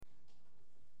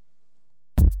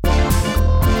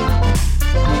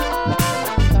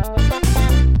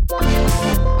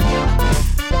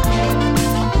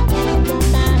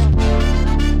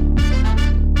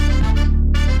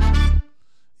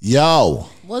Yo,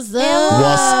 What's up?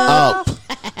 what's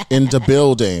up in the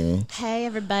building? Hey,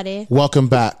 everybody. Welcome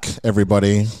back,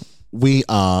 everybody. We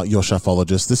are your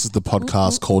Shuffologists. This is the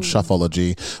podcast called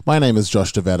Shuffology. My name is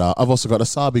Josh DeVetta. I've also got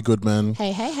Asabi Goodman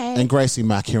Hey. and Gracie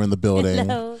Mack here in the building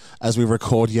Hello. as we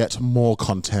record yet more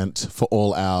content for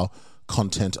all our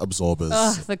content absorbers.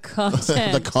 Oh, the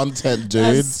content. The content, dude.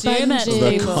 Assume it, The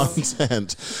people.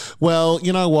 content. Well,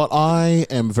 you know what? I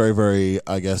am very, very,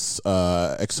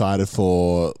 excited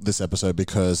for this episode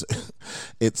because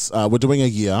it's we're doing a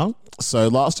year. So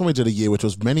last time we did a year, which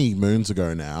was many moons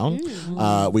ago now,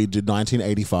 we did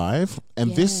 1985,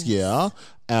 and this year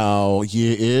our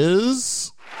year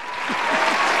is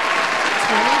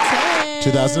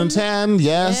 2010,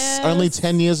 yes, only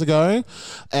 10 years ago.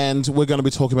 And we're going to be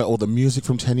talking about all the music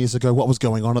from 10 years ago, what was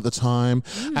going on at the time.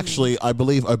 Actually, I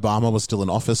believe Obama was still in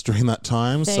office during that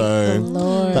time. Thank so the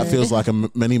Lord. that feels like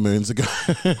many moons ago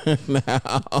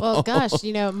now. Well, gosh,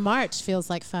 March feels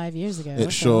like 5 years ago.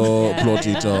 It sure Yeah.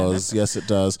 bloody does. Yes, it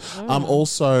does.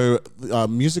 Also,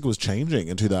 music was changing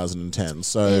in 2010.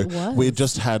 So It was. we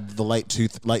just had the late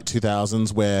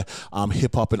 2000s where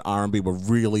hip hop and R&B were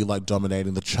really like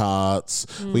dominating the charts.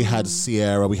 We had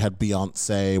Sierra, we had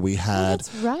Beyonce, we had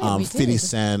that's right, we 50 did.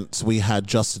 Cent, we had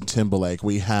Justin Timberlake,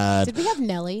 we had Did we have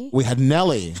Nelly?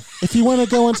 Nelly. If you want to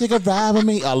go and take a ride with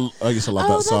me, I used to love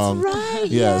that song. That's right.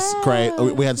 Yes, yeah.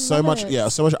 great. We had so Love much, it.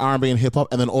 so much R&B and hip hop,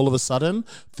 and then all of a sudden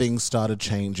things started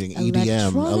changing.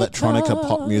 EDM, electronica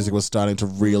pop music was starting to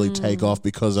really take off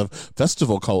because of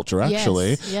festival culture, actually.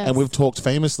 Yes. And we've talked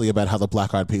famously about how the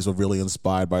Black Eyed Peas were really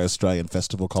inspired by Australian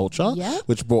festival culture, Yep.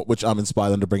 which inspired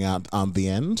them to bring out the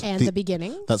end And the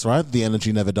beginning. That's right. The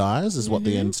energy never dies is what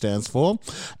the end stands for.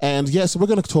 And yeah, so we're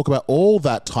going to talk about all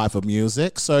that type of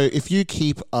music. So if you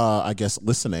keep,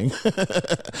 listening,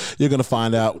 you're going to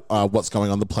find out what's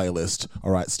going on the playlist. All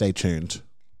right, stay tuned.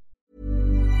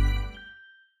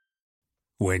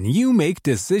 When you make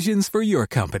decisions for your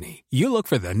company, you look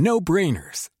for the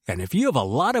no-brainers. And if you have a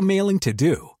lot of mailing to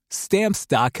do,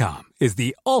 Stamps.com is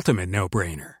the ultimate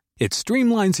no-brainer. It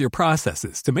streamlines your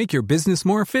processes to make your business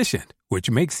more efficient, which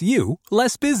makes you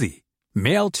less busy.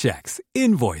 Mail checks,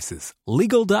 invoices,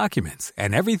 legal documents,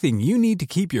 and everything you need to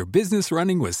keep your business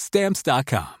running with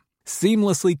Stamps.com.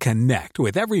 Seamlessly connect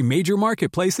with every major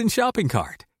marketplace and shopping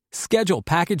cart. Schedule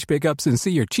package pickups and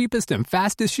see your cheapest and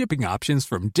fastest shipping options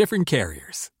from different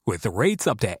carriers. With rates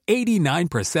up to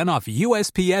 89% off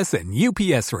USPS and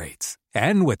UPS rates.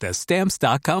 And with the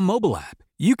Stamps.com mobile app,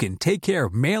 you can take care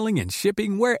of mailing and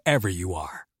shipping wherever you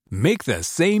are. Make the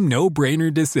same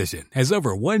no-brainer decision as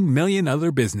over 1 million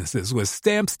other businesses with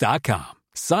Stamps.com.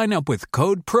 Sign up with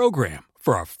code PROGRAM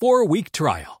for a 4-week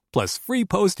trial, plus free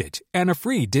postage and a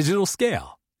free digital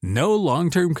scale. No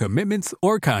long-term commitments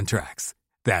or contracts.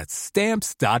 That's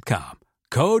Stamps.com.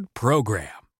 Code PROGRAM.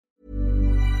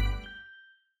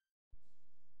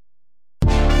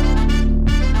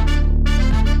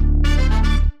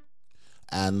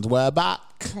 And we're back.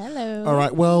 Hello. All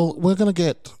right, well, we're going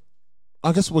to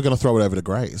throw it over to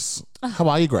Grace. How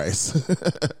are you, Grace?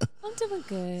 I'm doing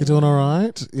good. You doing all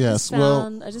right? Yes.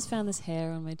 I just found this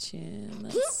hair on my chin.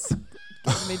 That's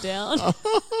getting me down.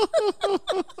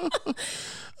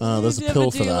 There's a You ever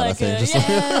pill for do that, I like think. a- Just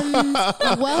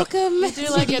And welcome You do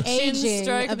like to a the chin aging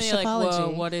stroke, of and then you're like, "Whoa,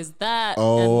 Shuffology. what is that?"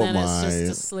 Oh, and then my. it's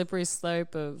just a slippery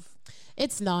slope of.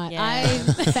 It's not. Yeah. I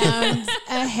found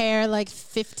a hair like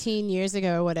 15 years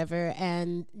ago or whatever,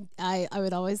 and I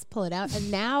would always pull it out,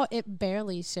 and now it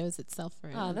barely shows itself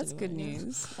around. Oh, that's good anymore.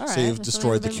 news. All right. so you've That's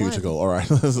destroyed the only been one. cuticle. All right.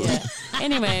 Yeah.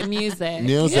 Anyway, music.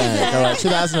 Music. All right,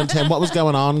 2010. What was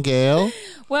going on, Gail?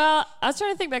 Well, I was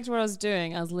trying to think back to what I was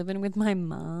doing. I was living with my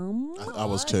mum. I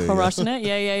was too. Crushing it.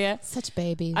 Yeah. Such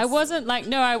babies. I wasn't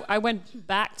like I went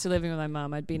back to living with my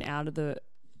mum. I'd been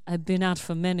out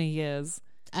for many years.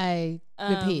 I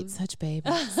repeat, such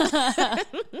babies. And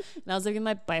I was living with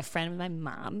my boyfriend with my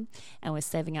mum, and we're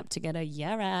saving up to go to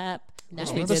Europe. Which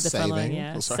we Remember did the following saving?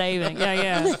 year. Oh, sorry. Saving.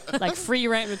 Yeah. Like free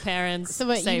rent with parents. So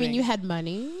what, you saving. mean you had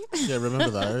money? Yeah, remember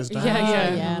those? Yeah.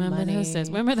 yeah, Remember money. those days?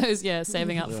 Remember those? Yeah,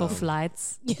 saving up for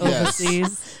flights Yes.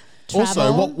 overseas. Also,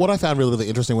 Travel. what I found really, really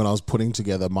interesting when I was putting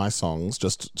together my songs,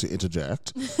 just to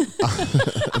interject,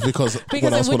 because what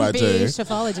Because else it would I wouldn't do? be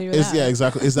Shuffology Is without.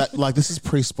 exactly. Is that like this is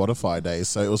pre-Spotify days,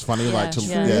 so it was funny Yeah,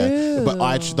 yeah. But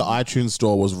the iTunes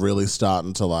store was really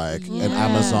starting to and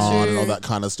Amazon and all that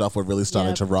kind of stuff were really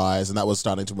starting Yep. to rise, and that was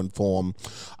starting to inform,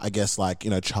 I guess,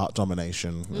 chart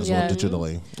domination as well Yeah.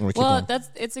 digitally. And we keep Well, going.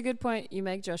 it's a good point you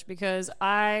make, Josh, because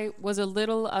I was a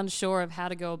little unsure of how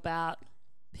to go about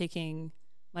picking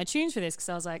my tunes for this because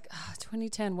I was like,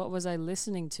 2010, what was I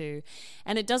listening to?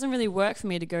 And it doesn't really work for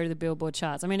me to go to the Billboard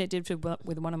charts. I mean, it did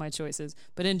with one of my choices,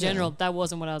 but in general, that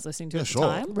wasn't what I was listening to at the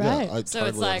time. Right. Yeah, I So totally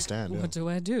it's like, understand. Yeah. what do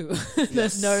I do?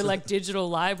 There's no like digital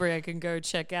library I can go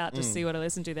check out to see what I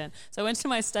listen to then. So I went to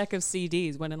my stack of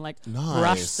CDs, went and like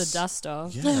brushed the dust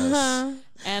off. Yes.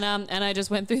 And I just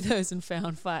went through those and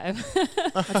found 5.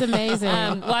 That's amazing.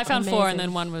 Well, I found 4 and Amazing.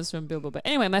 then one was from Billboard. But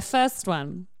anyway, my first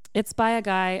one, it's by a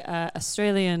guy,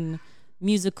 Australian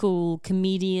musical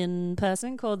comedian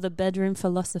person called The Bedroom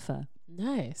Philosopher.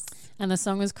 Nice. And the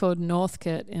song is called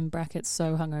Northcote in brackets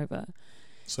So Hungover.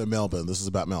 So Melbourne, this is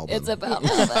about Melbourne. It's about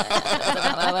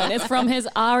Melbourne. It's from his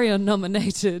ARIA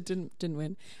nominated, didn't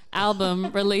win,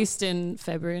 album released in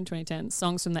February in 2010,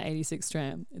 Songs from the 86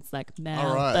 Tram. It's like Melbourne.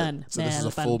 All right. So this is a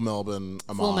Melbourne. full Melbourne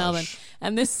homage. Full Melbourne.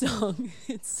 And this song,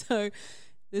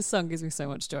 this song gives me so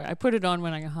much joy. I put it on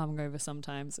when I'm hungover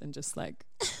sometimes and just like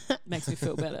makes me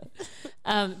feel better.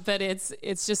 But it's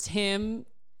just him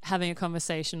having a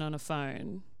conversation on a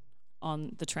phone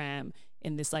on the tram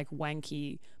in this like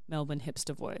wanky Melbourne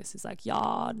hipster voice. He's like,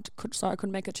 yeah, sorry I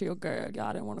couldn't make it to your gig. Yeah,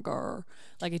 I didn't want to go.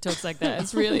 Like he talks like that.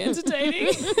 It's really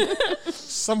entertaining.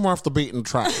 Somewhere off the beaten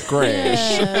track. Great.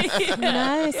 Yes.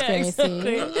 Nice, Yeah, Gracie.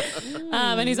 exactly.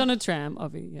 And he's on a tram,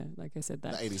 obviously. Yeah, like I said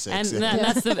that. The 86, and,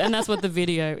 yeah. and that's what the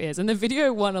video is. And the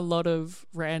video won a lot of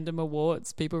random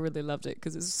awards. People really loved it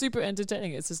because it's super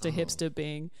entertaining. It's just a hipster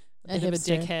being a bit of a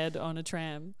hipster. dickhead on a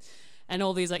tram. And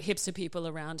all these like hipster people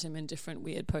around him in different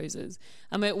weird poses.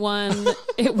 It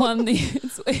won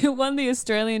the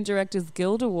Australian Directors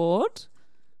Guild Award.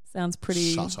 Sounds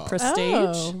pretty Shut up. prestige.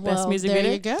 Oh, Best well, music there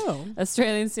video. you go.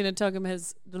 Australian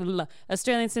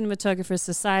Cinematographer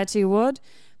Society Award,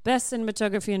 Best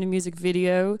Cinematography in a Music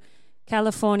Video,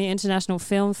 California International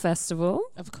Film Festival,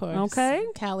 Of course. Okay.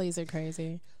 Callies are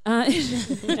crazy.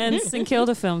 and St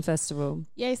Kilda Film Festival.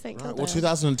 Yay, St. Right, Kilda. well,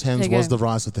 2010s There you was go. the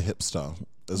rise of the hipster.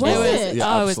 As Was well. it? Yeah,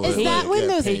 Oh, it's- absolutely. Is that when yeah,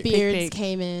 those peak, peak, beards peak.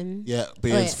 came in? Yeah,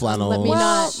 beards, Wait, flannels. let me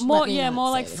not- More me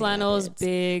not like say flannels, beards.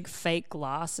 big fake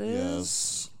glasses.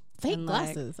 Yes. Fake and,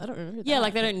 like- glasses. I don't remember. Yeah, that.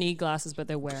 like they don't need glasses, but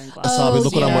they're wearing glasses. Oh, Asabi,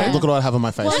 look yeah. what I have on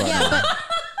my face Well, right yeah, now. but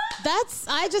that's.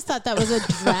 I just thought that was a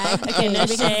drag. Okay, thing no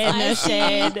because shade, no I see-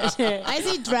 shade, no shade. I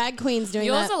see drag queens doing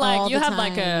Yours that are like all you the have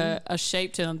like time. a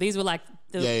shape to them. These were like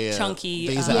the Yeah. chunky.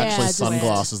 These are Yeah, actually just-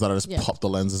 sunglasses that I just Yeah. popped the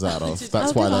lenses out of. Just-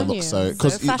 That's Oh, why good they on look you. so. So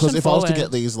Because if I was to fashion get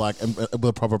forward. these like with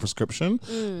a proper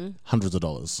prescription, hundreds of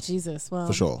dollars Jesus. Well,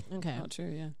 for sure. Okay. Oh, true,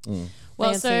 yeah.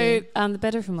 Well, so Fancy. the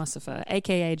Better Philosopher,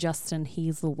 aka Justin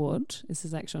Hazelwood, is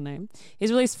his actual name.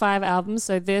 He's released 5 albums.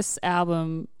 So this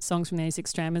album, Songs from the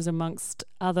 86 Tram, is amongst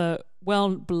other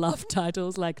well-beloved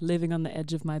titles like Living on the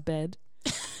Edge of My Bed,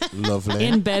 Lovely.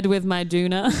 In Bed with My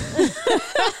Doona,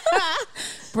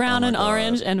 Brown Oh my and God.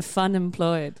 Orange, and Fun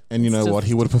Employed. And you know It's what? just-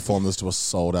 He would have performed this to a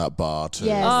sold out bar too.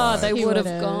 Yes. Oh, Like, they He would have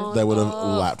would've. gone. they would have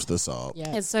off. lapped this up.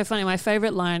 Yeah. It's so funny. My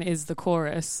favorite line is the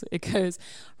chorus. It goes,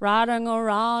 riding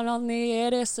around on the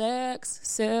 86,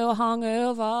 so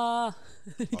hungover.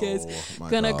 It goes, Oh, my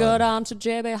gonna God. go down to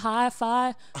JB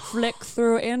Hi-Fi, flick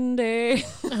through indie.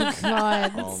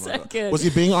 God. Oh my so God. good. Was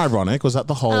he being ironic? Was that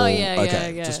the whole? Oh yeah,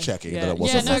 okay, yeah. just checking Yeah, that it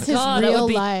wasn't. yeah, no, This is his God, that real would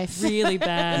be life. really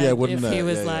bad. Yeah, wouldn't if he it?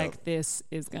 was Yeah, yeah. like, this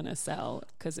is gonna sell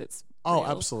because it's. Oh,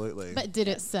 real. absolutely. But did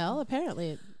it sell? Apparently,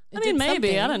 it I mean, did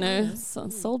maybe I something. don't know.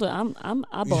 Sold it.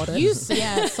 I bought it. You,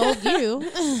 yeah, sold you.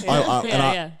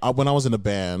 When I was in a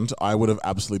band, I would have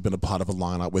absolutely been a part of a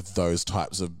lineup with those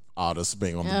types of artists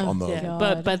being on Oh, the Yeah,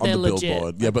 God. but on they're the legit.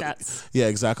 billboard. Yeah, Like, but that's- yeah,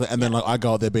 exactly. And then like I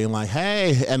go out there being like,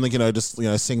 hey, and like just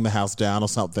sing the house down or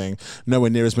something. Nowhere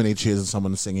near as many cheers as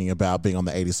someone singing about being on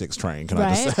the 86 train. Can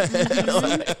I just say?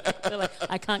 they're like,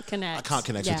 I can't connect. I can't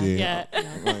connect Yeah. with you. Yeah.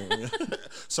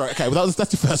 Sorry. Okay, well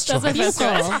that's your first That's my choice.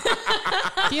 first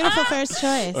choice. Beautiful first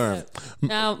choice. All right.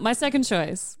 Now, my second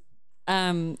choice.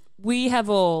 We have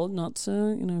all, not to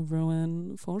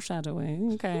ruin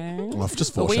foreshadowing, okay. Well, I've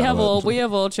just But we foreshadowed it.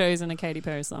 have all chosen a Katy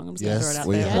Perry song. I'm just Yes, gonna throw it out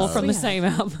we there. have. All from the Yes, we same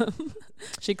album.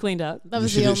 She cleaned up. That was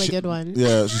She the did- only she- good one.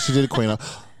 Yeah, she did a queen.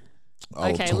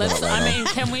 Okay, let's. I mean,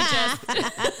 can we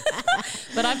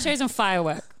just? But I've chosen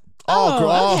Firework. Oh,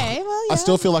 okay. Well, yeah. I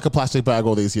still feel like a plastic bag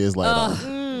all these years later.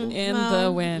 In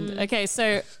the wind. Okay,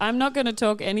 so I'm not going to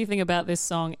talk anything about this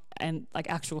song and like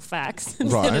actual facts. I'm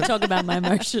just going Right. to talk about my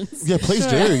emotions. Yeah, please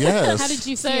do. Yes. How did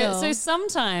you feel? So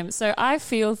sometimes, I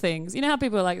feel things. You know how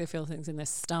people are like they feel things in their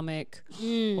stomach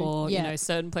or yeah.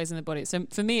 certain place in their body. So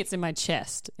for me, it's in my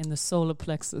chest, in the solar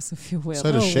plexus, if you will.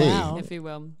 So does Oh, she. wow. If you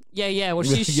will. Yeah. Well,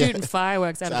 she's Yeah. shooting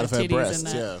fireworks out, Out of of her her titties breast.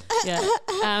 and that. Yeah.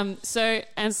 Yeah. So,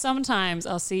 and sometimes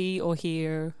I'll see or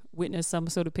hear, witness some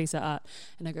sort of piece of art,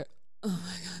 and I go, oh my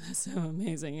God, that's so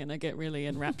amazing. And I get really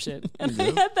enraptured. And I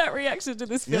had that reaction to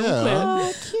this film clip.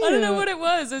 Oh, cute. I don't know what it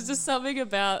was. It was just something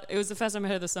about, it was the first time I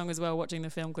heard the song as well, watching the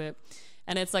film clip.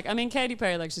 And it's like, I mean, Katy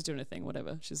Perry, like, she's doing a thing,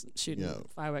 whatever. She's shooting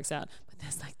fireworks out. But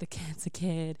there's like the cancer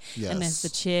kid. Yes. And there's the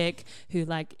chick who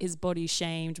like is body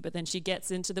shamed, but then she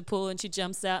gets into the pool and she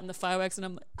jumps out in the fireworks.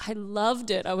 And I loved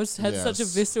it. I had such a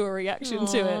visceral reaction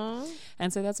to it.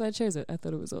 And so that's why I chose it. I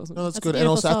thought it was awesome. No, that's That's a good. And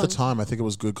also beautiful at the time, I think it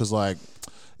was good because like,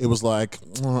 it was like,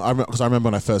 because I remember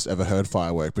when I first ever heard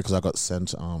Firework because I got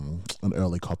sent an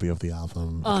early copy of the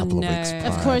album a couple of weeks prior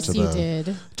Of course to you the,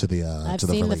 did. to the I've to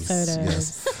the seen the release. photos.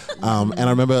 Yes. And I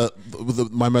remember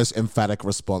my most emphatic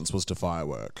response was to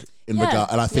Firework in regard,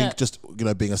 and I think just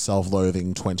being a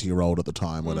self-loathing 20-year-old at the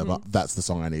time, whatever, that's the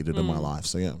song I needed in my life.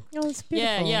 So yeah. Oh, it's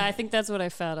beautiful. Yeah, I think that's what I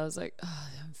felt. I was like, oh,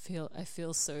 I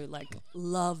feel so like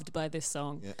loved by this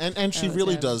song. Yeah. And she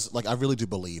really does, like, I really do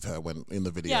believe her when in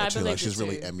the video Yeah, I too. Like believed she's it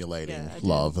really too. emulating Yeah, I did.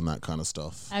 love and that kind of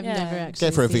stuff. I've Yeah. never actually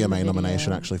Gave her a seen the VMA video.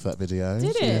 nomination actually for that video.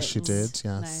 Did Yes, it? she did. Yes.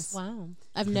 Nice. Wow.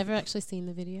 I've never actually seen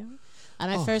the video.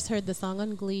 And I first heard the song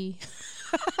on Glee.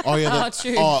 Oh yeah. Oh,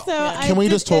 true. Oh, So I can we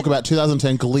did just talk it- about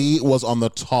 2010? Glee was on the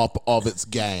top of its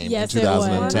game Yes, in it was.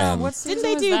 2010. Didn't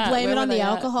they do Blame It on the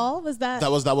Alcohol? Was that? That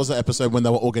was the episode when they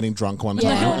were all getting drunk one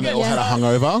time Yeah. and they all Yeah. had a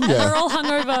hangover. They're Yeah. all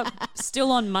hungover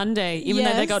still on Monday, even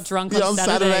though they Yes. got drunk Yeah, on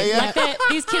Saturday. yeah. Like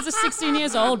these kids are 16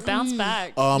 years old. Bounce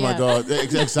back. Oh my Yeah. god,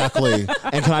 exactly.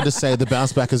 And can I just say the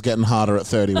bounce back is getting harder at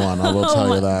 31. I will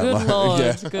tell you that. Good Like, Lord.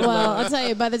 yeah. Good Well, Lord. I'll tell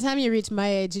you, by the time you reach my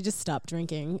age, you just stop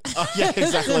drinking. Yeah,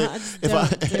 exactly.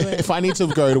 If I need to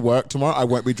go to work tomorrow, I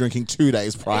won't be drinking 2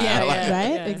 days prior. Yeah, Like-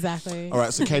 yeah. Right? Exactly. All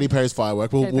right, so Katy Perry's Firework.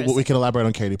 Katy Perry's- We can elaborate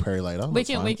on Katy Perry later. We That's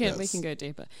can fine. we Yes. can go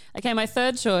deeper. Okay, my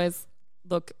third choice.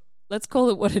 Look, let's call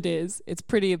it what it is. It's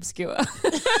pretty obscure.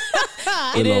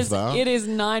 We love that. It is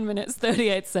 9 minutes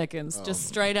 38 seconds, just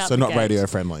straight out. So the not gate. radio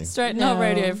friendly. Not No.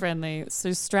 radio friendly.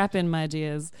 So strap in, my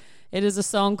dears. It is a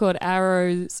song called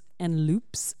Arrows and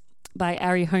Loops by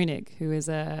Ari Honig, who is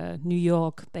a New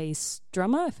York-based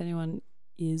drummer, if anyone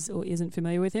is or isn't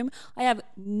familiar with him. I have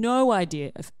no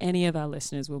idea if any of our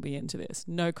listeners will be into this.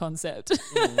 No concept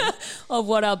of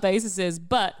what our basis is.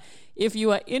 But if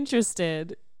you are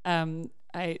interested,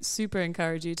 I super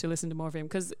encourage you to listen to more of him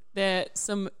because there are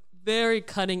some very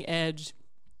cutting-edge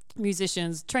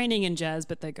musicians training in jazz,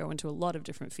 but they go into a lot of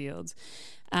different fields.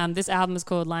 This album is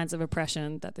called Lines of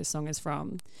Oppression, that this song is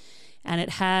from. And it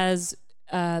has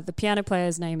the piano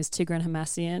player's name is Tigran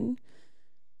Hamassian,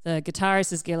 the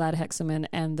guitarist is Gilad Hexaman,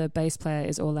 and the bass player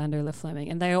is Orlando LaFleming.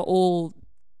 And they are all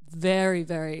very,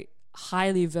 very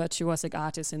highly virtuosic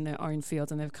artists in their own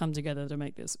fields, and they've come together to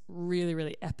make this really,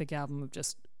 really epic album of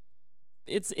just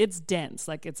it's dense,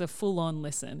 like it's a full-on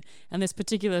listen. And this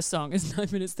particular song is 9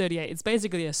 minutes 38. It's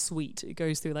basically a suite. It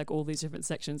goes through like all these different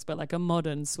sections, but like a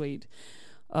modern suite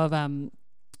of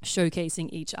showcasing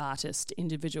each artist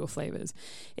individual flavors.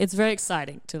 It's very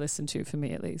exciting to listen to, for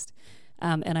me at least.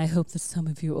 And I hope that some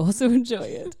of you also enjoy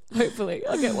it. Hopefully,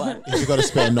 I'll get one. You've got to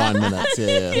spare 9 minutes.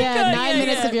 Yeah. Yeah, 9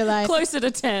 minutes of your life. Closer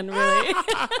to 10, really.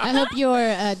 I hope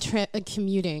you're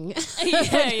commuting.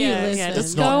 yeah. listen.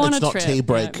 Just go on a not trip. tea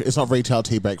break. Yeah. It's not retail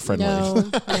tea break friendly. No,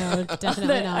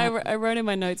 definitely not. I wrote in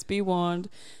my notes, be warned,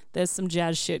 there's some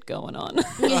jazz shit going on.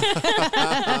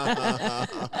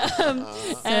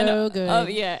 So good.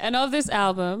 And of this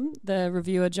album, the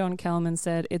reviewer John Kellman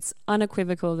said, it's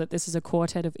unequivocal that this is a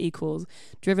quartet of equals,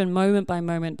 driven moment by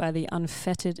moment by the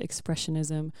unfettered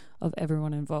expressionism of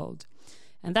everyone involved.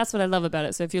 And that's what I love about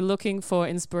it. So if you're looking for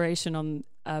inspiration on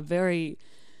a very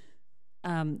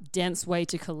dense way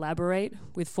to collaborate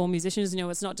with four musicians,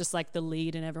 it's not just like the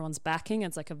lead and everyone's backing.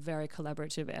 It's like a very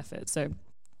collaborative effort. So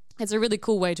it's a really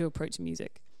cool way to approach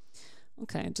music.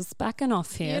 Okay, just backing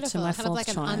off here Beautiful. to my Kind of fourth like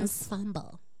choice. an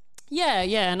ensemble. Yeah,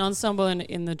 an ensemble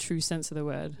in the true sense of the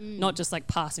word, not just like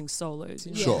passing solos.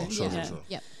 Sure.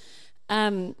 Yep.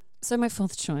 So my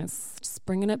fourth choice, just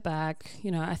bringing it back.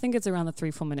 I think it's around the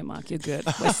 3-4 minute mark. You're good.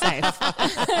 We're safe.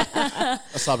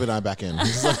 Asabi and I back in.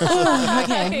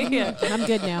 Okay. Yeah. I'm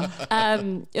good now.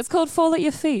 It's called Fall at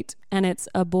Your Feet, and it's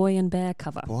a Boy and Bear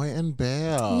cover. Boy and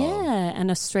Bear. Yeah,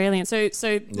 an Australian. So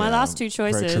my Yeah, last two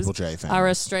very choices Triple J fan. are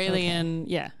Australian.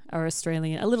 Okay. Yeah, are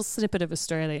Australian. A little snippet of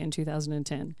Australia in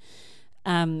 2010.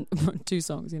 2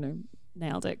 songs,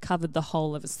 nailed it. Covered the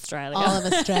whole of Australia. All of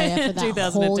Australia for that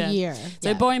 2010. whole year. So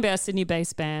Yeah. Boy and Bear,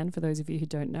 Sydney-based band, for those of you who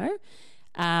don't know.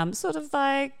 Sort of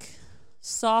like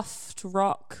soft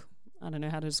rock. I don't know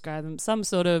how to describe them. Some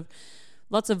sort of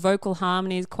lots of vocal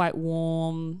harmonies, quite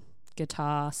warm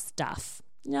guitar stuff.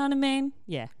 You know what I mean?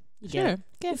 Yeah. You get Sure. it.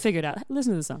 You'll figure it out.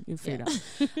 Listen to the song. You'll figure it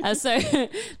out. So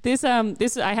this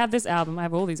I have this album. I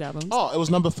have all these albums. Oh, it was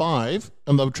number 5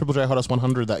 on the Triple J Hottest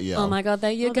 100 that year. Oh my God,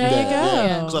 there you go. there you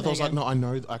go. Because I thought, I was no, I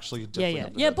know, actually.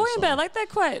 Yeah. Boy and Bear, like they're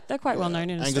quite well known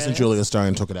in Angus Australia. and Julia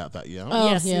Stone took it out that year. Oh,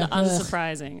 Yes, yeah.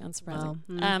 unsurprising.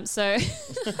 Wow. So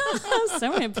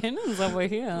so many opinions over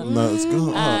here. No, it's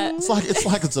good. It's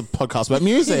like it's a podcast about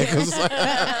music. It's like,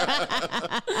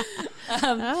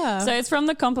 So it's from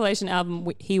the compilation album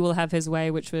He Will Have His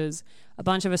Way, which was a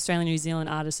bunch of Australian New Zealand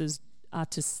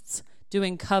artists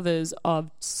doing covers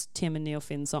of Tim and Neil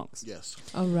Finn songs. yes.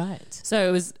 Oh, right. So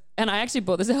it was, and I actually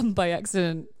bought this album by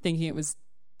accident thinking it was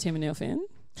Tim and Neil Finn.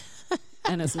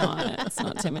 And it's not. It's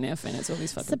not Tim and Neil Finn. It's all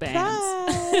these fucking bands.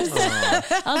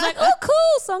 I was like, oh,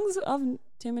 cool, songs of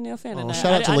Tim and Neil Finn. And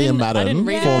Shout out to Liam Madden,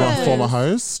 former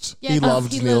host. Yeah, he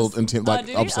loved he Neil loves- and Tim Oh, like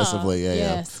did he? obsessively. Yeah,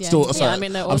 Yes, yeah. Still, Yeah, sorry, I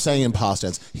mean, they're I'm awesome. saying in past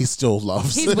tense. He still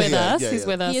loves. He's with us. Yeah, He's yeah.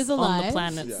 with us He is on alive. the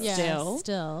planet Yeah. still.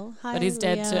 Still. Hi, But he's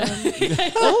dead Liam. too.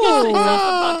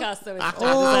 Oh, podcast. So it's is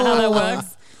that how that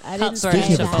works? I didn't Sorry, say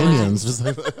Speaking of Shafal.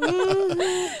 that.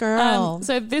 opinions, Girl.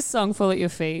 So this song, Fall at Your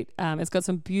Feet, it's got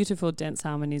some beautiful dance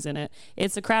harmonies in it.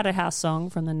 It's a Crowded House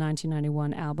song from the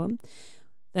 1991 album.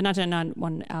 The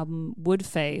 1991 album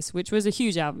Woodface, which was a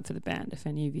huge album for the band. If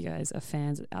any of you guys are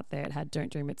fans out there, it had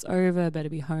Don't Dream It's Over, Better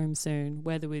Be Home Soon,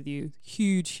 Weather With You.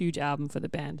 Huge album for the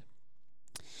band.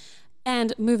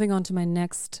 And moving on to my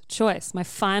next choice, my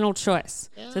final choice.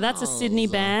 So that's a Sydney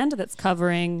band that's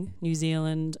covering New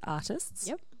Zealand artists.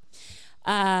 Yep.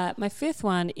 My fifth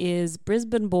one is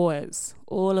Brisbane Boys.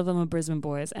 All of them are Brisbane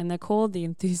Boys, and they're called the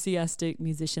Enthusiastic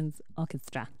Musicians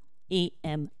Orchestra,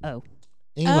 EMO. Oh,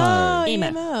 Emo.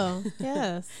 emo.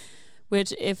 Yes.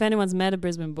 Which, if anyone's met a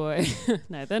Brisbane boy,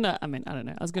 no, they're not. I mean, I don't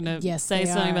know. I was going to Yes, say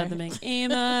they something are. about them being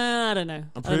emo. I don't know. I'm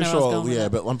I don't pretty know where I was sure. going with Yeah, that.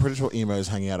 but I'm pretty sure emos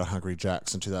hanging out at Hungry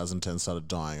Jack's in 2010 started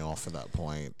dying off at that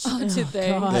point. Oh, did they?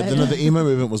 God. Yeah, the emo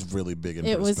movement was really big in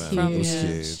It was Brisbane. It was huge.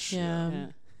 huge. Yeah. Yeah.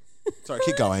 Sorry,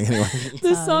 keep going. Anyway,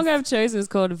 The song I've chosen is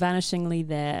called Vanishingly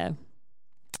There.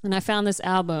 And I found this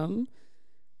album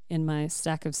in my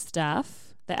stack of stuff.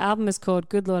 The album is called,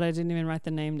 good Lord, I didn't even write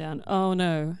the name down. Oh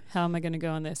no, how am I going to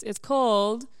go on this? It's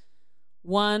called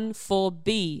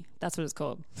 1-4-B. That's what it's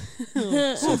called. so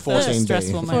That's a 14B.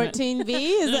 stressful moment. 14B?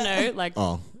 Is No, that? no, like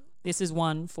Oh, this is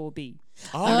 1-4-B.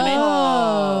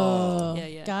 Oh. Yeah,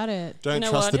 yeah. Got it. don't You know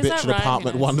trust what? the Is bitch that at right?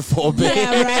 apartment Who knows? 1-4B.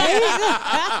 Yeah,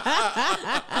 right?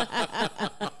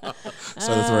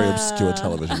 So that's a very obscure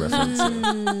television reference.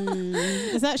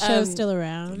 Is that show still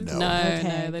around? No. No, Okay,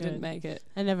 no, they good. didn't make it.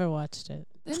 I never watched it.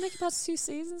 They didn't make about 2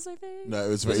 seasons, I think. No, it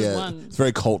was This very, is yeah, one. it's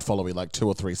very cult following, like 2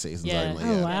 or 3 seasons Yeah. only.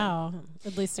 Oh, Yeah. wow.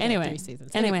 At least it got Anyway, 3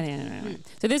 seasons. anyway.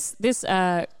 So this is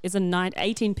a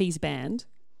 18-piece band,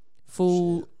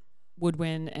 full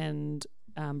woodwind and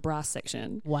brass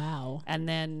section. Wow. And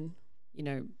then, you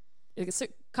know, it's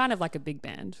kind of like a big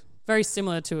band, very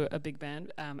similar to a big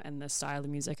band. And the style of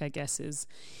music, I guess, is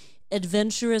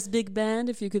adventurous big band,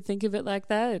 if you could think of it like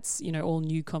that. It's, you know, all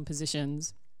new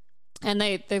compositions. And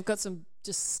they've got some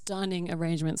just stunning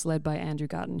arrangements led by Andrew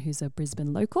Garton, who's a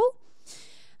Brisbane local.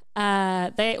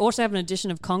 They also have an addition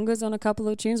of congas on a couple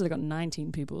of tunes. They've got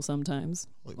 19 people sometimes.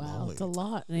 Holy Wow. moly. It's a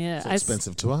lot. Yeah, It's an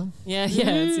expensive tour. Yeah.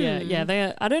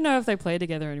 They. I don't know if they play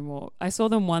together anymore. I saw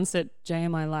them once at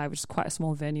JMI Live, which is quite a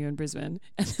small venue in Brisbane.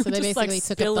 And so they just basically like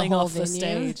took up the spilling whole off the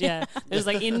venue? stage. Yeah, it was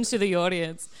like into the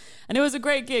audience, and it was a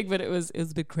great gig, but it was a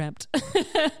bit cramped.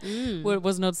 Well, it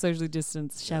was not socially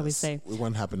distanced, shall we say? It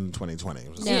won't happen in 2020. It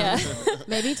was just- Yeah.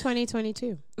 Maybe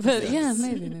 2022. But yeah,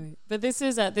 maybe. But this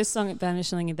is this song,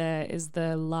 "Vanishingly There," is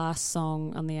the last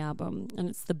song on the album, and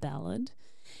it's the ballad,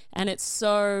 and it's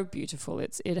so beautiful.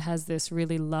 It has this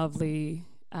really lovely,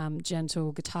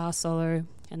 gentle guitar solo,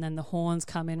 and then the horns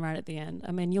come in right at the end.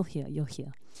 I mean, you'll hear.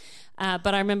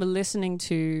 But I remember listening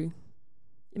to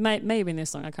it. May have been this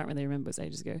song. I can't really remember. It was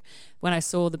ages ago. When I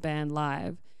saw the band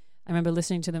live, I remember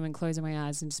listening to them and closing my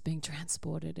eyes and just being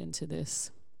transported into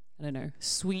this, I don't know,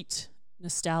 sweet,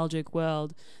 nostalgic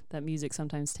world that music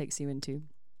sometimes takes you into.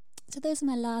 So those are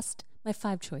my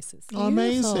 5 choices. Oh,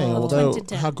 amazing. Beautiful. Although,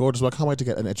 2010. how gorgeous. Well, I can't wait to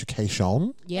get an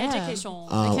education. Yeah. Education.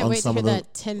 I can't on wait to some hear of the-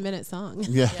 that 10-minute song.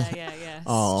 Yeah. Yeah.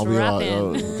 Oh, I'll be Strap like,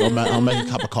 in. I'll make a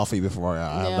cup of coffee before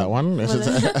I have Yeah. that one. Well,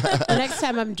 the next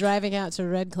time I'm driving out to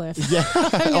Redcliffe. Yeah.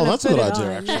 Oh, that's a put good it idea,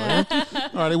 on, actually.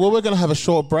 Alrighty, well, we're going to have a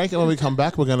short break, and when we come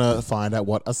back, we're going to find out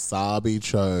what Asabi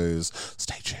chose.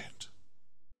 Stay tuned.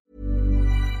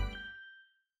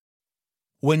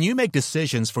 When you make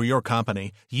decisions for your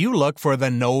company, you look for the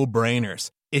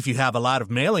no-brainers. If you have a lot of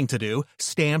mailing to do,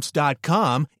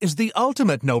 Stamps.com is the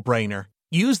ultimate no-brainer.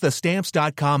 Use the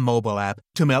Stamps.com mobile app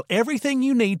to mail everything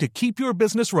you need to keep your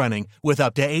business running with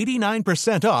up to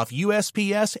 89% off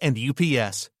USPS and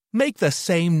UPS. Make the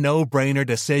same no-brainer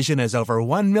decision as over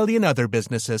 1 million other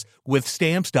businesses with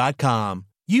Stamps.com.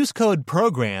 Use code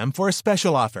PROGRAM for a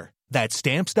special offer. That's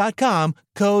Stamps.com,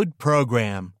 code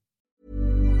PROGRAM.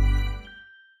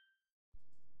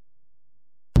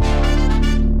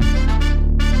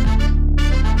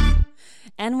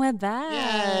 And we're back.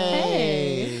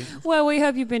 Hey. Well, we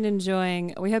hope you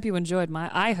enjoyed my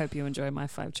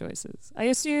 5 choices. I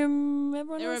assume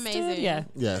everyone They were else did? amazing. Yeah.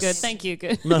 Yes. Good. Thank you.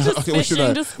 Good. No, Just okay, we should fishing,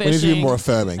 know. just We need to be fishing. more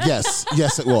affirming. Yes,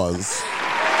 yes, it was.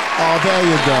 Oh, there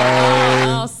you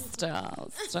go. Oh,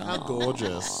 stop. How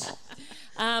gorgeous.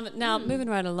 Now, moving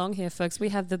right along here, folks, we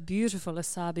have the beautiful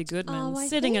Asabi Goodman why,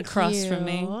 sitting thank across from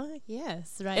you. me.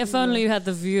 Yes, right. If in only the- you had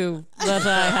the view that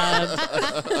I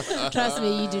had. Trust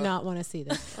me, you do not want to see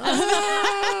this.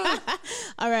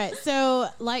 All right. So,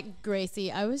 like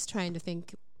Gracie, I was trying to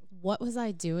think, what was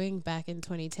I doing back in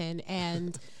 2010?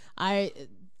 And I,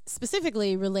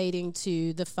 specifically relating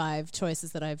to the 5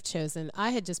 choices that I've chosen,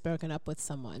 I had just broken up with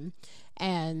someone.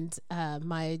 And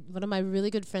one of my really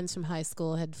good friends from high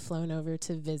school had flown over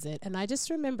to visit. And I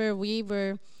just remember we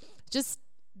were just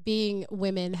being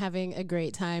women, having a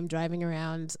great time, driving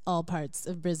around all parts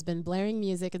of Brisbane, blaring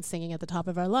music and singing at the top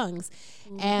of our lungs.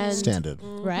 And Standard.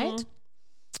 right?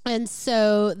 And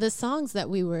so the songs that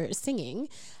we were singing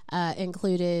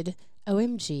included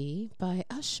OMG by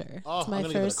Usher. Oh, It's my I'm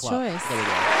gonna give it a first clap. choice. There we go.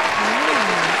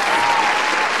 Yeah.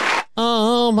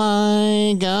 Oh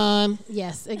my God.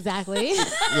 Yes, exactly.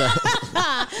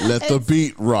 Let the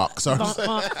beat rock. Sorry.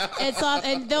 It's off,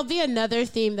 and there'll be another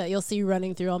theme that you'll see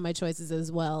running through all my choices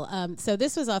as well. So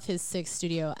this was off his 6th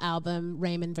studio album,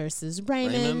 Raymond versus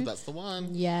Raymond. That's the one.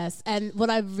 Yes, and what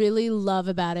I really love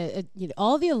about it,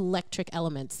 all the electric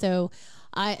elements. So,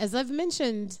 as I've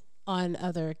mentioned on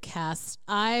other casts,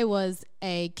 I was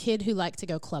a kid who liked to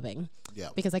go clubbing. Yeah.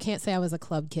 Because I can't say I was a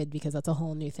club kid because that's a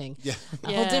whole new thing. Yeah. A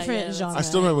whole Yeah, different yeah, genre. I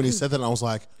still remember when he said that, and I was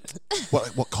like,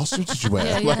 what costume did you wear?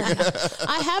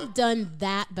 I have done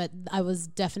that, but I was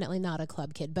definitely not a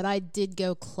club kid. But I did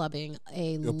go clubbing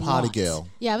a lot. You're a party girl.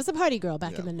 Yeah, I was a party girl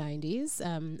back in the 90s,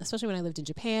 especially when I lived in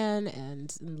Japan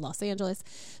and in Los Angeles.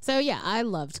 So, yeah, I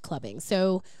loved clubbing.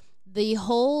 So the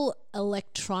whole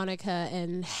electronica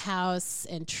and house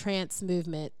and trance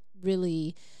movement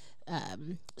really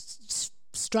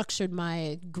structured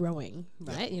my growing,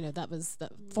 right? That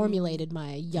formulated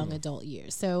my young adult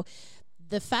years. So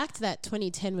the fact that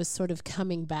 2010 was sort of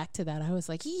coming back to that, I was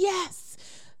like, yes,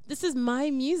 this is my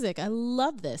music. I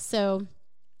love this. So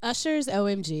Usher's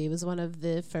OMG was one of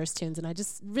the first tunes, and I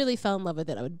just really fell in love with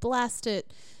it. I would blast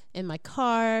it in my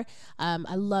car.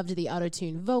 I loved the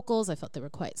auto-tune vocals. I felt they were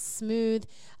quite smooth.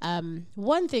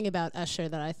 One thing about Usher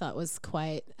that I thought was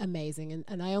quite amazing,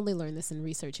 and I only learned this in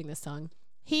researching this song,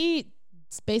 he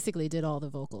basically did all the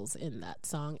vocals in that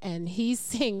song, and he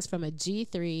sings from a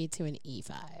G3 to an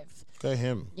E5. Go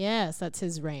him. Yes, that's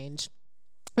his range,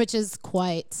 which is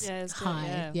quite it's great,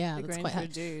 high. Yeah, big that's range quite for a high.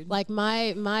 dude. Like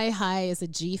my high is a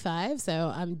G5,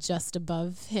 so I'm just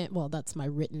above him. Well, that's my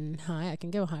written high. I can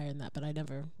go higher than that, but I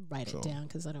never write it down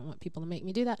because I don't want people to make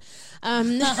me do that.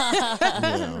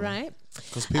 Right?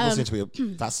 Because people seem to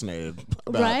be fascinated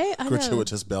about Right? I know.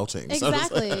 gratuitous belting. So it's like-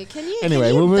 Exactly. Can you? Anyway,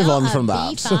 can you we'll move belt on a from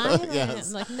that. B5?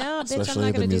 Yes. Like, no, bitch, I'm especially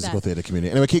not the going to do musical that. theatre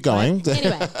community. Anyway, keep going.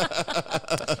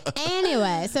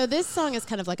 Anyway, so this song is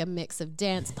kind of like a mix of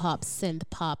dance pop, synth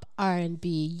pop, R&B,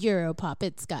 Euro pop.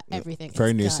 It's got everything.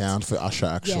 Very It's new got- sound for Usher,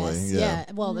 actually. Yes, Yeah.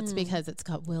 Well, that's because it's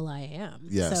got Will I Am.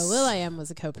 Yes. So Will I Am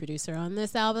was a co-producer on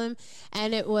this album,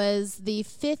 and it was the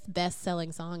 5th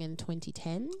best-selling song in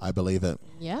 2010. I believe it.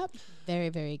 Yep. Very,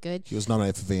 very good. He was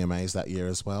nominated for VMAs that year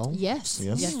as well. Yes.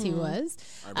 Yes, he was.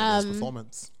 I remember his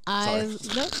performance.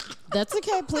 No, that's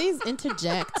okay. Please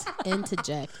interject.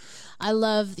 I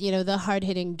love, the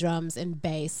hard-hitting drums and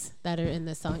bass that are in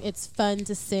this song. It's fun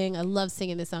to sing. I love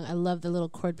singing this song. I love the little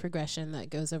chord progression that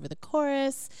goes over the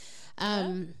chorus.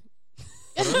 I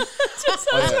was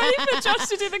waiting for Josh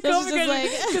to do the This is just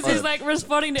because like- he's like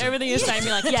responding to everything you're saying,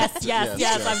 being like, yes, yes.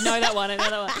 I know that one, I know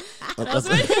that one. I was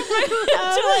waiting for him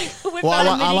to whip Well, out a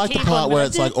I mini like the keyboard, part but where I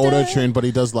it's like did auto-tuned, but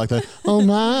he does like the, oh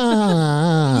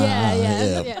my.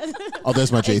 Yeah. Oh,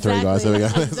 there's my G3, guys. There we go.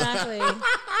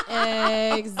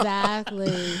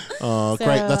 Exactly. Oh, So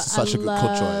great. That's such a good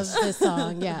love choice. this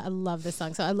song. Yeah, I love this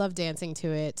song. So I love dancing to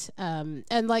it.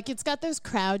 And like it's got those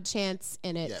crowd chants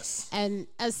in it. Yes. And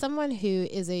as someone who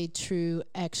is a true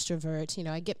extrovert,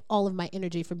 I get all of my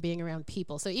energy from being around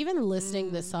people. So even listening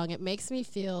to this song, it makes me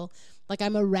feel like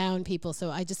I'm around people.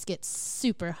 So I just get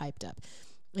super hyped up.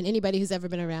 And anybody who's ever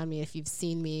been around me, if you've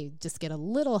seen me just get a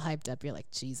little hyped up, you're like,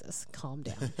 Jesus, calm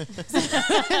down. So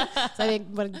I think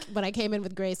when I came in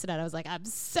with Grace tonight, I was like, I'm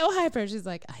so hyper. She's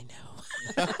like, I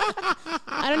know.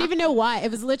 I don't even know why.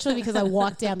 It was literally because I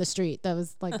walked down the street.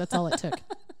 That's all it took.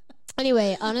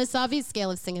 Anyway, on a Savi's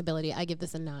scale of singability, I give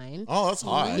this a 9. Oh, that's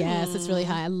high. Yes, it's really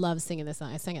high. I love singing this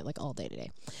song. I sang it like all day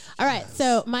today. All right,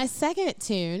 so my second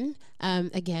tune,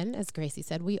 again, as Gracie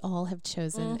said, we all have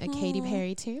chosen a Katy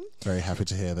Perry tune. Very happy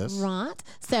to hear this. Right.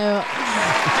 So,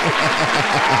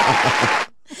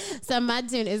 so my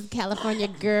tune is California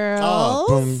Girls. Oh,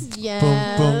 boom,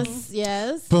 yes, boom, boom.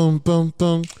 yes. Boom, boom,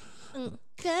 boom.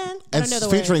 It's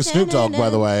featuring Snoop Dogg,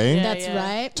 by the way. That's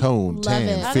right. Tone, Love tan,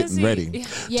 it. fit, and ready.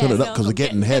 Yeah. Turn it up because we're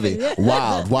getting heavy.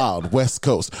 Wild, wild, West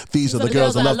Coast. These are the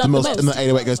girls I love the most. And the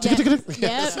 808 goes, tick, tick, tick.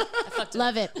 Yep.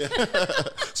 Love it.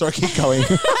 Sorry, keep going.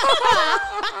 So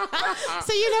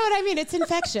you know what I mean? It's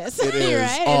infectious. It is.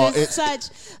 Right? Oh, it is it's such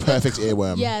perfect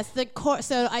earworm. Yes, the chorus.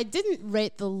 So I didn't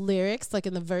rate the lyrics like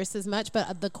in the verses much,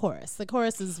 but the chorus. The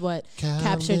chorus is what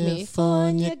captured me.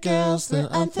 California girls, they're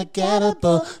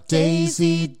unforgettable.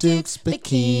 Daisy Dukes,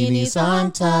 bikinis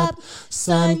on top.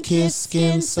 Sun-kissed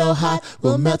skin so hot,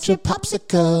 we'll melt your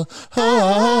popsicle.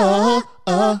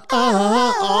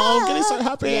 I'm getting so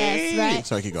happy. Yes, right.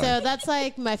 Sorry, keep going. So that's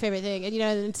like my favorite thing. And you know,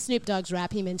 in Snoop Dogg's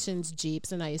rap, he mentions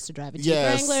Jeeps, and I used to drive a Jeep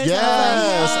Wrangler. Yes, So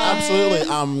I was like,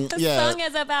 absolutely. The Yeah. song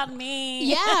is about me.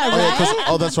 yeah, Oh,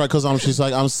 right. that's right. Because she's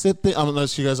like, I'm sipping. No,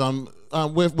 she goes,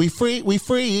 we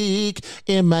freak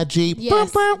in my Jeep.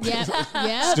 Yes. Boom, boom. Yep.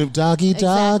 Yep. Snoop Doggy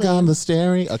Dogg Exactly. on the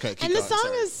stereo. Okay, keep And the going, song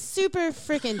sorry. is super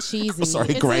freaking cheesy. Sorry,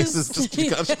 It's Grace is just.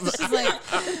 She's like,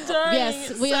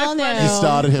 yes, we all know. You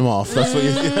started him off. That's what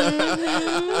you.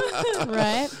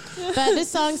 Right? But this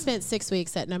song spent 6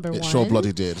 weeks at number 1. It sure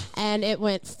bloody did. And it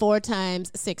went 4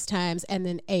 times, 6 times, and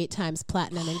then 8 times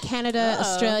platinum in Canada,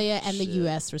 Australia, and the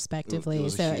US, respectively. It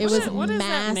was a So huge it was song. What does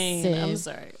massive. that mean? I'm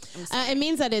sorry. It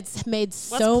means that it's made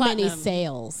so many platinum?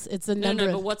 sales. It's a No, number.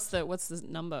 but of, what's the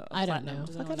number? Of I don't platinum? know.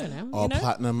 Does Fuck, I anyone don't know. Oh, You know?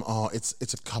 platinum. Oh,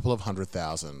 it's a couple of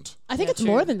 100,000. I think Yeah, it's true.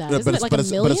 more than that. Yeah, Isn't it like a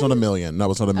million? but it's not a million.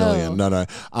 No, it's not a million. Oh. No.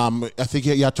 I think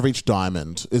you have to reach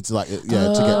diamond. It's like to get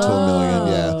to a million.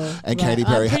 Yeah, and Right. Katy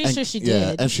Perry. I'm pretty and, sure she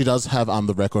Yeah, did. and she does have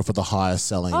the record for the highest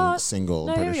selling single.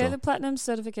 No, I'm here pretty we go. sure. The platinum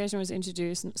certification was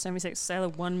introduced in 76 sale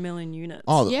of 1 million units.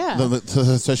 Oh, Yeah.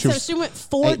 So she So was. she went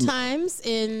 4 8 times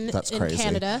in That's crazy.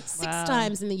 Canada, 6 Wow.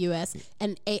 times in the US,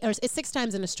 and 6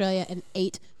 times in Australia, and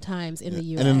 8 times in the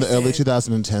US. And in the early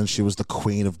 2010s, she was the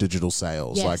queen of digital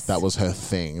sales. Yes. Like that was her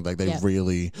thing. Like they Yep.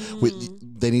 really,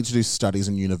 they need to do studies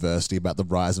in university about the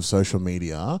rise of social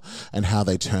media and how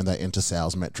they turn that into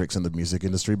sales metrics in the music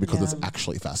industry because it's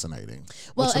actually fascinating.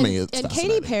 Well, to me, it's and Katy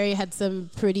fascinating. Perry had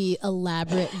some pretty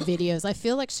elaborate videos. I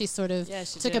feel like she sort of Yeah,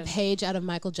 she took a did. page out of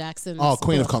Michael Jackson's Oh,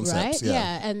 Queen of book, Concepts, right?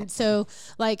 yeah. And so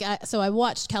like, I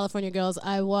watched California Girls.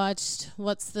 I watched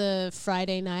what's the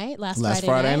Friday night? Last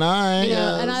Friday night. You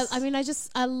know, and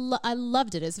I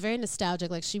loved it. It's very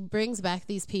nostalgic. Like she brings back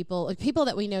these people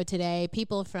that we know today,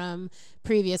 people from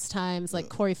previous times, like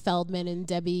Corey Feldman and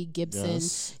Debbie Gibson.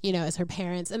 Yes. You know, as her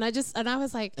parents. And I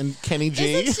was like, And Kenny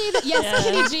G. isn't she? Yes,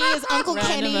 Kenny G is Uncle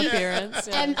Random Kenny. appearance.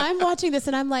 Yeah. And I'm watching this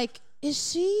and I'm like,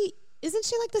 isn't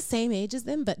she like the same age as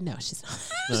them? But no, she's not.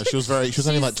 No, she was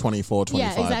only like 24, 25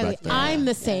 Yeah, exactly. back then. I'm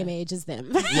the same age as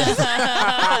them. So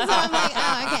I'm like,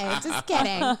 oh, okay, just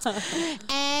kidding.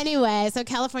 Anyway, so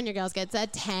California Girls gets a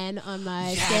 10 on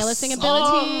my scale of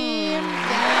singability.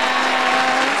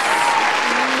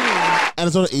 And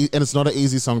it's not an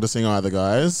easy song to sing either,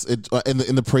 guys. It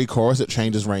in the pre-chorus it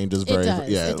changes ranges very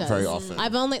It does. very often.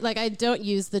 I've only I don't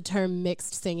use the term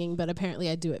mixed singing, but apparently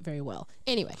I do it very well.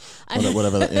 Anyway,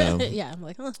 Whatever that, yeah. yeah, I'm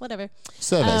like, whatever.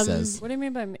 Survey says. What do you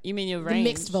mean by you mean your The range?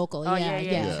 mixed vocal. Oh, yeah.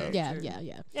 yeah.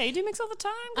 Yeah, you do mix all the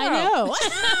time. I girl. know.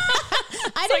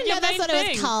 I didn't your know that's main what it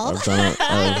thing. was called. I've done it.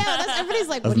 I know. Everybody's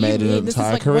like, what I've do you made an mean? This is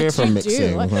entire like career what from you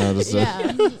mixing. do. I just,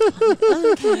 Yeah.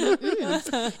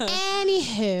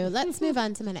 Anywho, let's move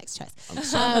on to my next choice. I'm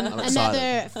excited.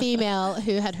 Another female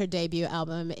who had her debut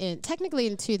album technically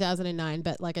in 2009,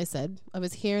 but like I said, I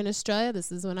was here in Australia.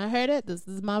 This is when I heard it. This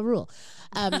is my rule.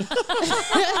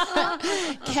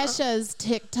 Kesha's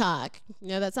TikTok. You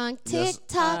know that song? Yes.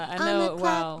 TikTok. I know it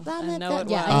well. I know it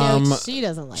Yeah, well. I know she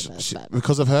doesn't like this, but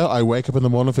because of her, I wake up in the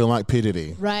morning feeling like P.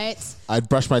 Diddy. right. I'd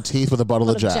brush my teeth with a bottle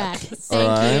of Jack. Thank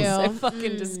Alright? you. So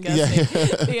fucking disgusting. Yeah.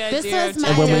 The This idea was of my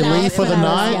And when we delight leave for the when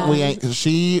I was night, we young. ain't.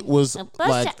 She was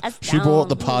like, she brought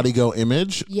the party girl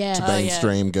image Yes. to Oh, yeah.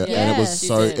 mainstream girl, and it Yes. was She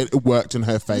so did. it worked in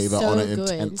her favor So on an good.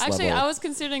 intense Actually, level. I was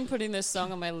considering putting this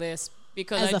song on my list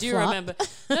because As I a do flop? remember.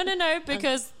 No,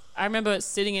 because I remember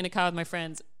sitting in a car with my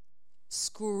friends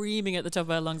screaming at the top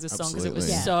of our lungs this song because it was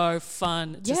Absolutely. so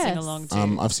fun to sing along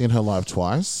to. I've seen her live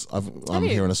twice. I'm you?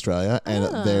 here in Australia, and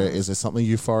there's something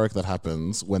euphoric that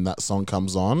happens when that song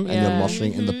comes on, and you're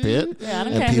moshing in the pit, Yeah, I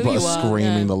don't and care people who are you are.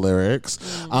 screaming the lyrics.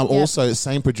 Also,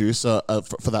 same producer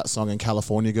for that song in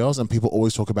California Girls, and people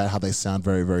always talk about how they sound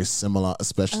very, very similar,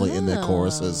 especially in their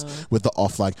choruses with the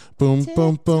off like boom,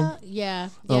 boom, boom, Yeah.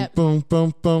 boom, Yep. boom,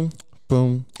 boom, boom,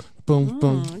 boom, boom,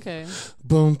 boom. Okay.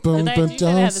 Boom, boom, Did boom, they say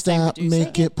they don't had the same stop, producer?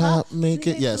 make it pop, make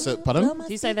it. Yeah, so, pardon? Do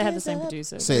you say they had the same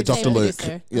producer? Say Same Dr. Luke.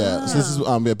 producer. Yeah, so this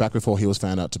is back before he was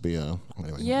found out to be a.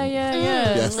 Anyway. Yeah.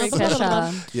 Yes. Ray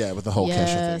Kesha. Yeah, with the whole Kesha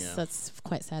Yes, thing. Yeah. that's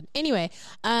quite sad. Anyway,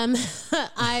 I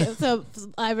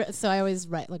always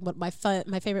write like what my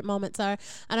favorite moments are,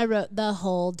 and I wrote the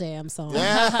whole damn song.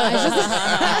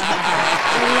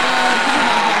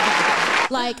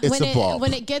 Like It's a bop.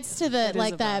 when it gets to the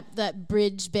like a that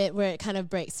bridge bit where it kind of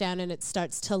breaks down and it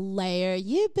starts to layer.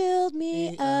 You build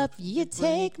me up, you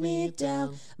take me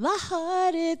down. My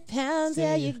heart it pounds,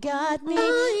 yeah, you got me.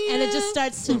 And it just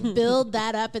starts to build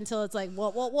that up until it's like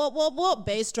what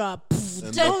bass drop.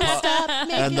 Don't stop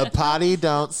making And the party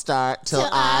don't start till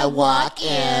I walk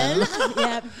in.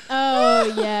 Yep.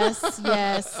 Oh yes.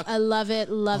 I love it.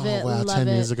 Love it. Wow, love 10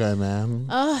 it. years ago, man.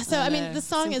 Oh, so I mean, know. the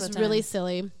song is Simpler really times.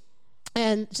 silly.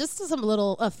 And just some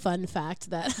a fun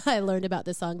fact that I learned about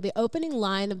this song. The opening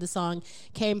line of the song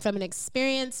came from an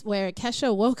experience where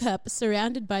Kesha woke up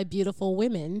surrounded by beautiful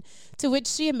women, to which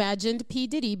she imagined P.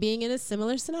 Diddy being in a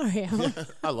similar scenario.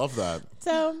 I love that.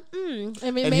 So, I mean,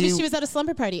 And maybe he- she was at a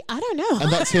slumber party. I don't know.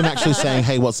 And that's him actually saying,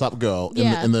 "Hey, what's up, girl?"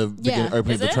 Yeah. In the beginning, Yeah.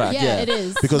 opening Is of the it? track. Yeah, it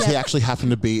is. Because he Yeah. actually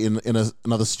happened to be in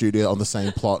another studio on the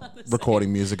same plot,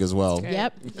 recording music as well.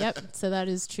 Yep. So that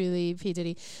is truly P.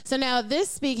 Diddy. So now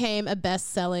this became a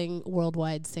best-selling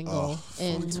worldwide single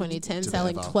in 2010,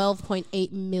 selling ever.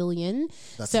 12.8 million.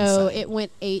 That's so insane. it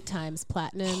went 8 times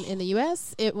platinum in the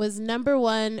U.S. It was number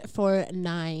 1 for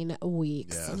 9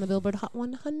 weeks Yeah. on the Billboard Hot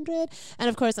 100, and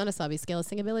of course on a Sabi scale of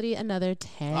singability, another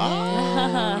 10.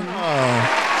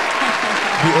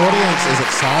 The audience is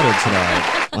excited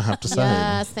tonight, I have to say.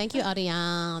 Yes, thank you,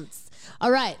 audience. All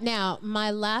right, now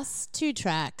my last 2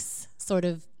 tracks sort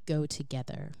of go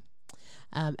together.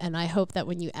 And I hope that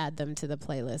when you add them to the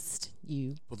playlist,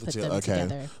 you put them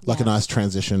together. Like a Yeah. nice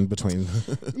transition between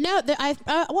No, I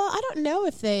don't know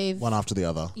if they've. one after the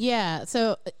other. Yeah,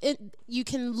 so you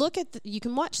can look at you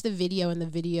can watch the video, and the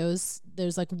videos.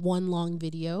 There's like one long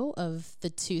video of the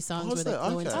 2 songs where they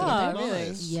go into together. Oh,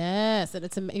 really? Yes, and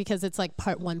it's because it's like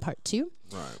part 1, part 2.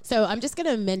 Right. So I'm just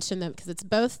gonna mention them because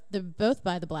they're both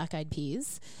by the Black Eyed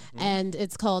Peas, and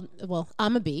it's called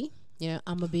I'm a Bee. You know,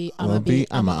 I'm a bee, I'm a bee,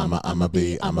 I'm a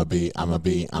bee, I'm a bee, I'm a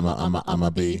bee, I'm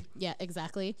a bee. Yeah,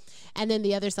 exactly. And then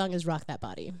the other song is Rock That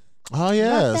Body. Oh, Rock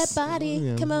yes. that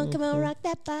body. Come on, rock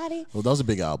that body. Well, that was a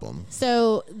big album.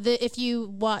 So if you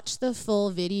watch the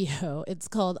full video, it's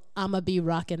called "I'ma Be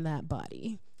Rockin' That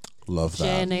Body." Love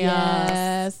that.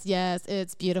 Genius. Yes,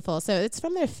 it's beautiful. So it's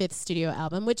from their 5th studio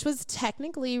album, which was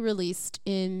technically released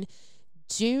in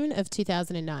June of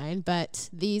 2009, but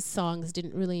these songs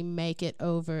didn't really make it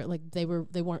over. Like they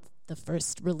weren't the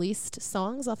first released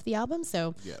songs off the album.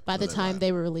 So by the time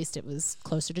they were released, it was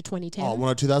closer to 2010. Oh,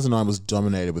 well, 2009 was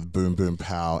dominated with Boom Boom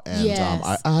Pow and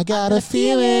Yes. I Got a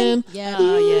Feeling. Yeah.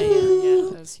 Oh, yeah.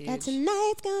 That was huge. That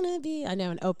tonight's gonna be. I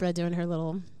know, and Oprah doing her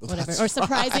little whatever, or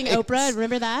surprising Oprah.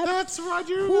 Remember that? That's right,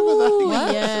 you remember that. Ooh,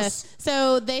 yes.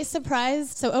 So they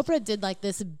surprised. So Oprah did like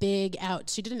this big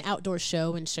She did an outdoor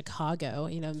show in Chicago.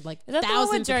 You know, like Is that the one where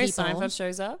thousands of Jerry people. Seinfeld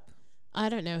shows up? I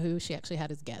don't know who she actually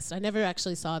had as guest. I never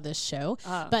actually saw this show,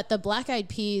 Oh. but the Black Eyed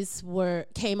Peas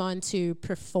came on to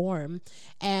perform,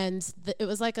 and it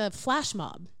was like a flash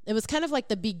mob. It was kind of like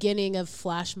the beginning of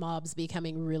flash mobs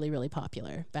becoming really, really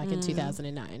popular back in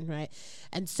 2009, right?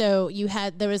 And so they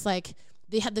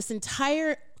had this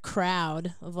entire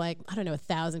crowd of like, I don't know,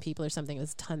 1,000 people or something. It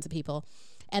was tons of people.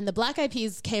 And the Black Eyed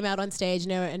Peas came out on stage,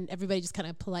 and everybody just kind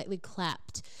of politely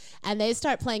clapped. And they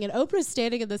start playing, and Oprah's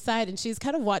standing at the side, and she's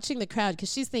kind of watching the crowd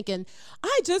because she's thinking,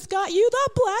 I just got you the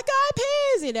Black Eyed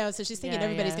Peas, you know? So she's thinking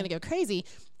everybody's going to go crazy.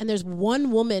 And there's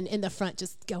one woman in the front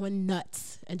just going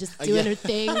nuts and just doing her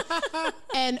thing.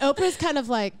 And Oprah's kind of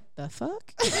like, the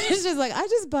fuck? She's just like, I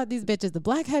just bought these bitches the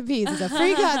Black Eyed Peas. It's a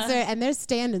free concert, and they're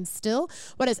standing still.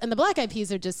 And the Black Eyed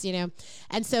Peas are just, you know.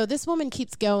 And so this woman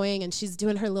keeps going, and she's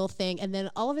doing her little thing. And then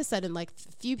all of a sudden, like,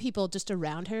 a few people just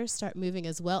around her start moving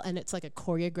as well. And it's like a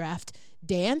choreographed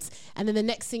dance, and then the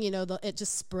next thing you know, it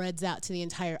just spreads out to the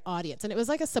entire audience. And it was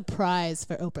like a surprise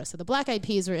for Oprah. So the Black Eyed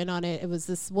Peas were in on it. It was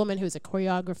this woman who was a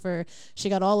choreographer. She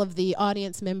got all of the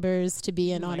audience members to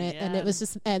be in on it, and it was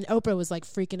just, and Oprah was like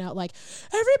freaking out, like,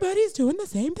 everybody's doing the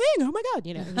same thing. Oh my God,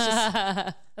 you know, it was just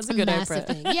That's a good massive Oprah.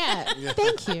 thing. Yeah,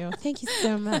 thank you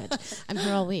so much. I'm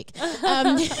here all week.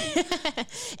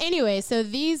 Anyway, so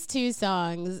these two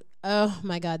songs, oh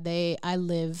my God, I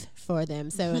live for them.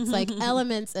 So it's like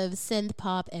elements of synth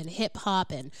pop and hip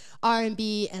hop and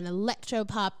R&B and electro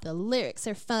pop. The lyrics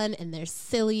are fun and they're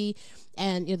silly,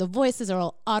 and the voices are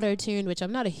all auto-tuned, which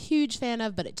I'm not a huge fan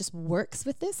of, but it just works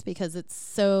with this because it's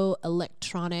so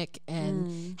electronic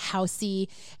and housey.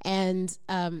 And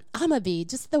Amabi,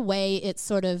 just the way it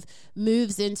sort of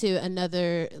moves into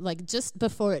another, like just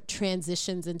before it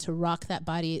transitions into Rock That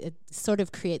Body, it sort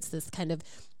of creates this kind of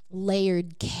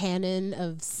layered canon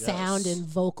of sound and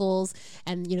vocals,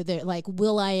 and they're like,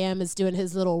 will.i.am is doing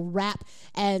his little rap,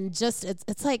 and just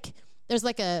it's like there's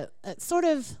like a sort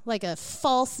of like a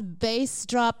false bass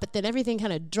drop, but then everything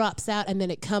kind of drops out and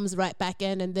then it comes right back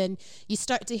in, and then you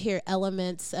start to hear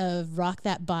elements of Rock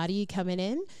That Body coming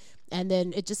in, and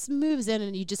then it just moves in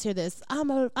and you just hear this, I'm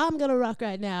gonna rock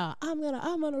right now, I'm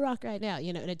gonna rock right now,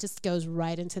 and it just goes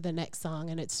right into the next song,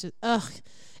 and it's just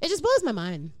it just blows my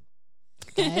mind,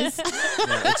 guys.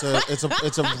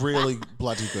 It's a really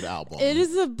bloody good album. It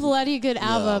is a bloody good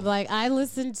album. Like, I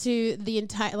listened to the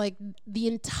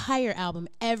entire album,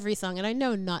 every song, and I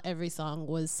know not every song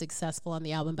was successful on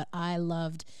the album, but I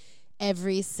loved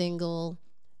every single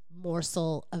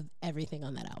morsel of everything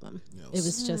on that album. It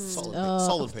was just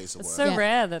solid piece of work. It's so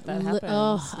rare that happens.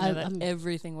 that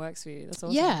everything works for you. That's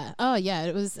awesome. Yeah. Oh, yeah.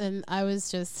 It was, and I was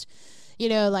just,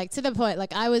 like, to the point,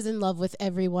 like, I was in love with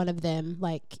every one of them.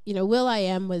 Like,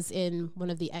 will.i.am was in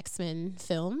one of the X-Men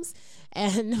films,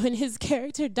 and when his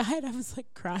character died, I was like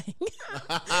crying.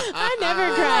 I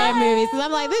never cry in movies because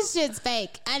I'm like, this shit's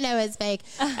fake. I know it's fake.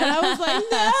 And I was like,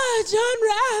 no, John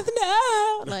Rath,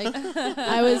 no. Like,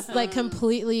 I was like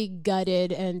completely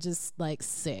gutted and just like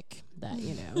sick that,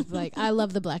 like, I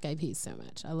love the Black Eyed Peas so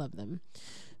much. I love them.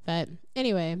 But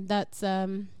anyway, those are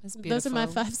my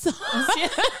 5 songs.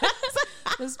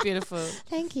 That's beautiful.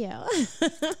 Thank you.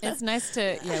 It's nice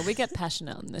to, we get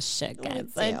passionate on this show, guys.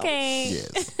 Thank you. Okay.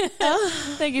 Yes.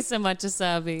 Thank you so much,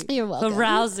 Asabi. You're welcome. For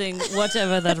rousing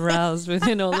whatever that roused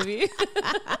within all of you.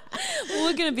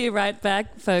 We're going to be right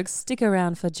back, folks. Stick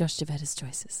around for Josh Javetta's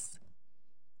Choices.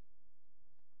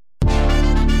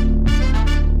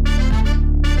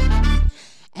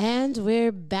 And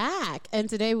we're back. And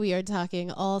today we are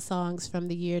talking all songs from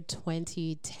the year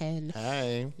 2010.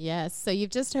 Hey. Yes. So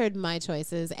you've just heard my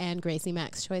choices and Gracie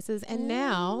Mack's choices. And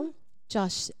now,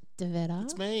 Josh Davetta,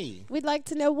 It's me. we'd like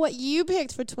to know what you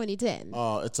picked for 2010.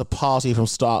 Oh, it's a party from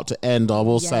start to end. I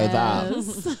will say that.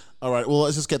 Yes. All right. Well,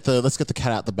 let's get the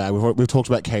cat out the bag. We've talked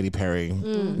about Katy Perry.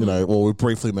 We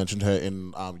briefly mentioned her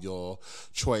in your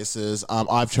choices.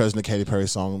 I've chosen a Katy Perry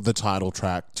song, the title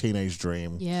track, "Teenage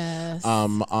Dream." Yes.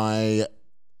 I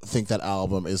think that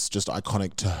album is just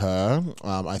iconic to her.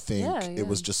 I think it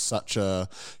was just such a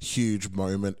huge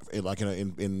moment, in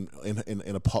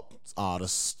a pop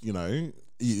artist.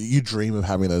 You dream of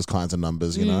having those kinds of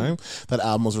numbers, That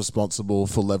album was responsible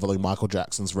for leveling Michael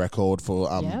Jackson's record for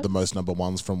the most number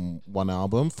ones from one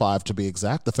album, 5 to be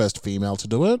exact, the first female to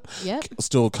do it. Yep.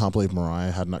 Still can't believe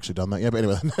Mariah hadn't actually done that yet, but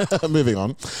anyway, moving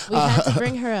on. We had to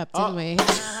bring her up, didn't we?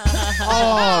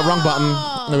 Oh, wrong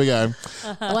button. There we go.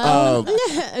 Well,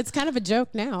 it's kind of a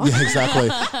joke now. Yeah, exactly.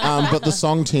 But the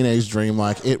song "Teenage Dream,"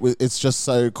 like it's just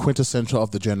so quintessential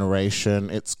of the generation.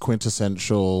 It's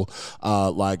quintessential,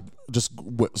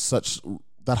 such.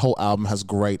 That whole album has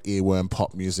great earworm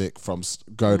pop music from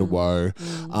go to woe.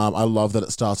 I love that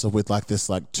it starts off with like this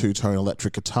like 2-tone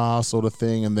electric guitar sort of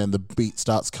thing, and then the beat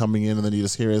starts coming in, and then you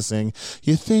just hear her sing,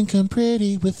 "You think I'm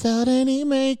pretty without any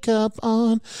makeup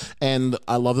on." And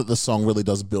I love that the song really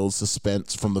does build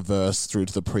suspense from the verse through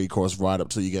to the pre-chorus right up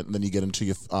till you get into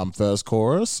your first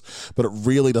chorus, but it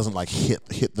really doesn't like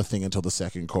hit the thing until the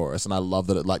second chorus. And I love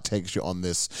that it like takes you on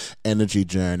this energy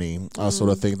journey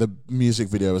sort of thing. The music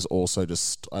video is also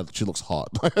just she looks hot.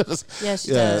 Yeah,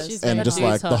 she does. She's and just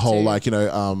like the whole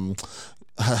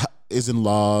is in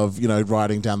love,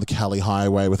 riding down the Cali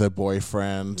highway with her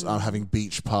boyfriend, having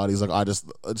beach parties. Like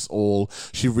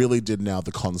she really did now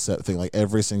the concept thing. Like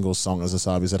every single song, as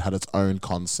Asabi said, had its own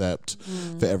concept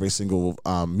for every single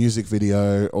music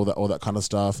video, all that kind of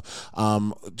stuff.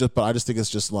 But I just think it's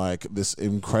just like this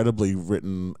incredibly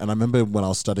written. And I remember when I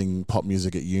was studying pop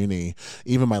music at uni,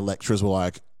 even my lecturers were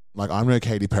like, Like, I'm no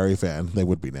Katy Perry fan. They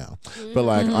would be now. But,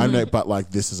 like, but,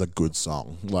 like, this is a good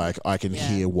song. Like, I can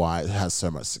hear why it has so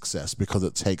much success because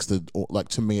it takes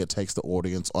to me, it takes the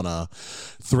audience on a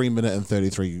 3 minute and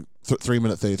 33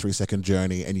 second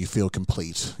journey and you feel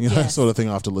complete, sort of thing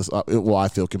after listen. Well, I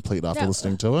feel complete after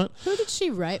listening to it. Who did she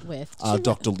write with?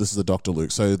 This is a Dr.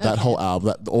 Luke. So that whole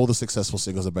album, all the successful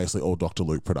singles are basically all Dr.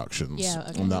 Luke productions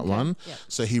on that one. Yeah.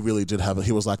 So he really did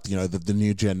he was like, the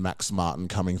new gen Max Martin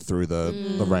coming through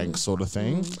the ranks sort of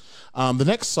thing. The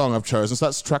next song I've chosen, so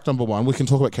that's track number 1. We can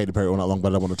talk about Katy Perry all night long, but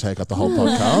I don't want to take up the whole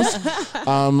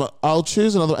podcast. I'll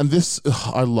choose another, and this,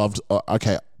 I loved,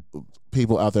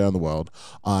 people out there in the world,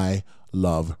 I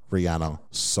love Rihanna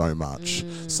so much.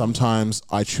 Sometimes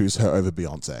I choose her over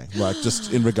Beyonce, like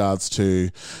just in regards to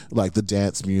like the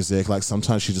dance music. Like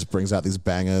sometimes she just brings out these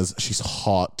bangers. She's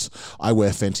hot. I wear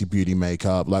Fenty Beauty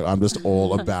makeup. Like I'm just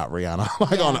all about Rihanna,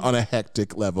 like on a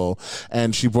hectic level.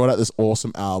 And she brought out this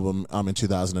awesome album in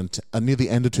 2010, near the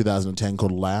end of 2010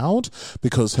 called Loud,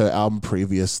 because her album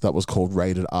previous that was called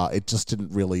Rated R, it just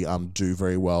didn't really do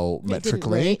very well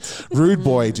metrically. Rude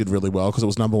Boy did really well because it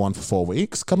was number 1 for 4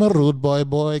 weeks. Come on, Rude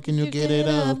Boy, can you get it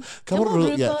up? Come on,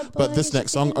 Rude Boy. But this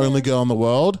next song, Only Girl in the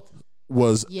World,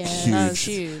 was huge. That was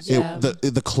huge.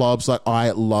 The clubs, like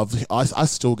I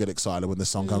still get excited when this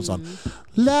song comes on.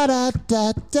 La da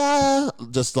da da,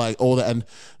 just like all that, and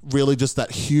really just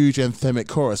that huge anthemic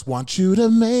chorus. Want you to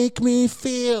make me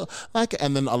feel like,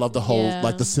 and then I love the whole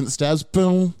like the synth stabs,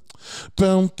 boom,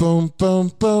 boom, boom,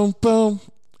 boom, boom, boom.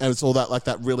 And it's all that like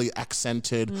that really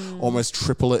accented, almost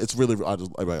triple it. It's really.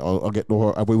 I'll get.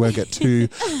 We won't get too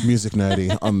music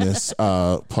nerdy on this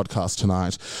podcast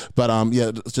tonight. But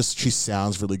just she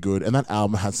sounds really good, and that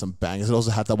album had some bangers. It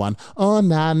also had that one. Oh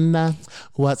na na,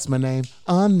 what's my name?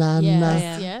 Oh na na,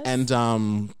 yes.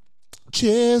 And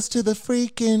cheers to the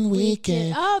freaking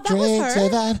weekend. Oh, that Drink was her. to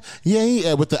that.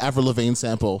 Yeah, with the Avril Lavigne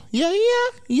sample. Yeah.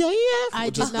 I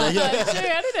did not.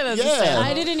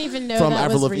 I didn't even know From that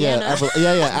Avril was Lavigne.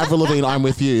 Rihanna. Avril Lavigne, I'm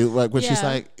with you. Like when she's Yeah.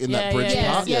 like in that bridge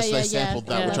yeah. part. Yes, Yeah, they sampled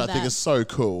that, yeah. which I think That. is so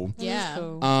cool. Yeah.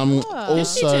 Cool.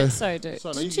 Also,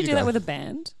 Didn't she do that with a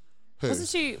band? Who?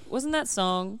 Wasn't that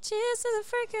song Cheers to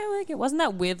the Freaking Weekend? Wasn't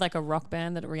that with like a rock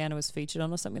band that Rihanna was featured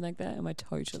on or something like that? Am I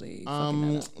totally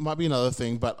fucking that up? might be another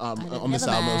thing, but on this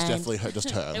never album it was mind. definitely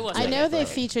just her. It was. I Yeah, know they right.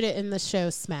 featured it in the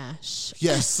show Smash.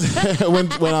 Yes, when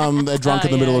they're drunk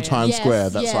in the middle of Times Yes,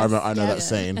 Square. That's yes, I know that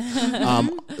scene.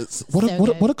 What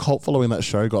So good. a cult following that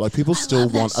show got. Like people still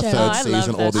love that want a show. third I love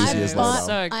season that all these show. years It was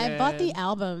later. so good. I bought the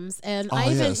albums, and Oh, I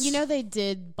even, yes. they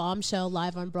did Bombshell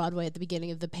live on Broadway at the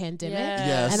beginning of the pandemic. Yeah.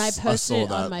 Yes, And I I posted saw it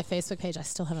that. on my Facebook page. I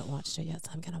still haven't watched it yet,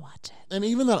 so I'm going to watch it. And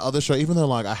even that other show, even though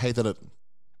like I hate that it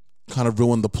kind of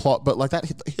ruined the plot, but like that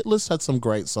Hit List had some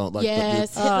great songs. Like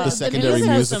Yes, the the secondary music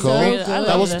has some musical. really- I That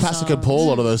love was their Pascal songs. Paul, a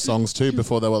lot of those songs too,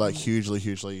 before they were like hugely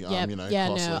Yeah,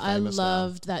 colossally I famous now.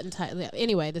 loved that entirely.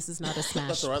 Anyway, this is not a Smash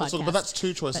That's all right. podcast. But that's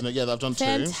 2 choices in it. Yeah, I've done 2.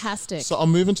 fantastic. So I'll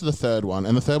move into the third one,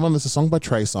 and the third one is a song by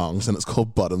Trey Songz, and it's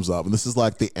called "Bottoms Up," and this is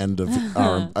like the end of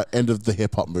end of the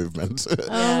hip hop movement,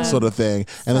 sort of thing.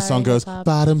 And the song goes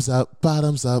bottoms up,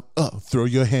 throw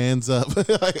your hands up.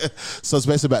 So it's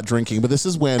basically about drinking, but this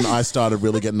is when I started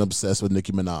really getting obsessed with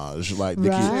Nicki Minaj. Like Nicki.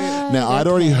 Right, Now I'd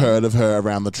already heard of her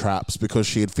around the traps because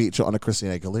she had featured on a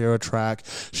Christina Aguilera track.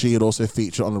 She had also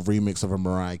featured on a remix of a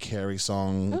Mariah Carey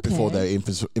song before they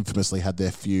infamously had their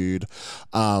feud.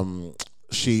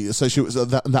 She was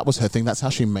that was her thing. That's how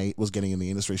she was getting in the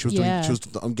industry. She was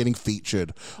getting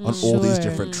featured on all these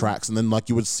different tracks, and then like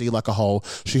you would see like a whole.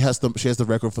 She has the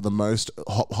record for the most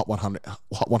Hot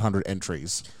 100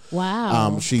 entries.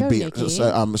 Wow. She Go, beat Nicki.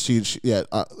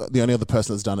 the only other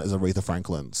person that's done it is Aretha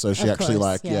Franklin. So she Of actually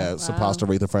course, yeah. surpassed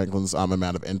Aretha Franklin's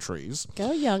amount of entries.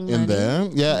 Go young In money. there,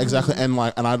 yeah, exactly, and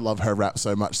I love her rap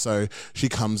so much. So she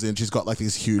comes in, she's got like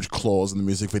these huge claws in the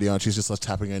music video, and she's just like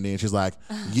tapping her knee, and she's like,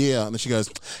 "Yeah," and then she goes,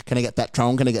 "Can I get that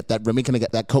Tron? Can I get that Remy? Can I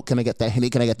get that Coke? Can I get that Henny?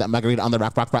 Can I get that Margarita on the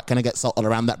rock? Can I get salt all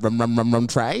around that rum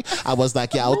tray?" I was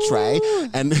like, "Yeah, I'll tray,"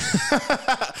 and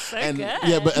and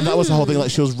that was the whole thing.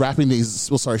 Like she was rapping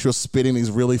she was spitting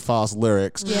these really fast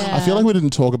lyrics. Yeah. I feel like we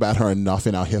didn't talk about her enough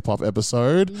in our hip hop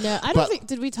episode. No, I but- don't think.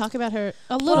 Did we talk about her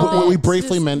a little bit? we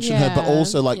briefly mentioned her, but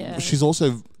also like Yeah. she's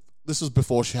also. This was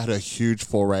before she had a huge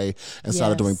foray and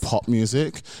started doing Yes. pop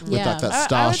music with Yeah. like that I would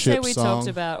Starship say we song. talked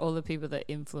about all the people that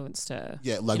influenced her.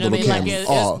 Yeah, like you know Lil' what I mean? Kim.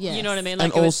 Like Oh. you know what I mean?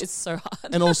 And Like also- it's so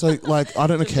hard. And also, like, I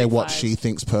don't It's a care big what vibe. she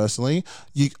thinks personally.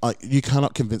 You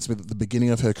cannot convince me that the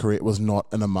beginning of her career was not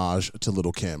an homage to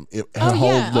Lil' Kim. Her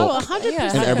whole look 100%. Yeah.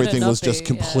 and How could everything it was not just be?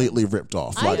 completely ripped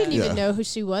off. I Like, didn't yeah. even know who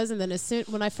she was, and then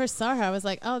when I first saw her, I was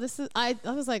like, "Oh, this is." I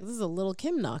was like, "This is a Little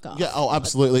Kim knockoff." Yeah, oh,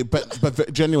 absolutely.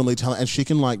 But genuinely talented, and she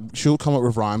she'll come up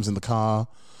with rhymes in the car.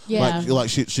 Yeah. Like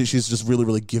she's just really,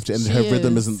 really gifted, and She her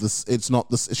rhythm is. isn't this. It's not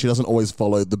this. She doesn't always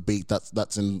follow the beat that's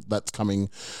coming.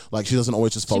 Like she doesn't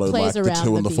always just follow plays like the around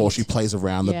 2 and the the 4. beat. She plays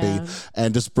around the Yeah. beat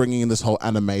and just bringing in this whole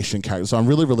animation character. So I'm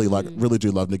really, really really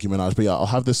do love Nicki Minaj. But yeah, I'll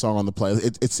have this song on the play.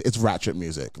 It's ratchet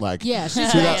music. Like Yeah,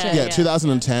 she's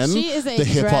 2010. She is a the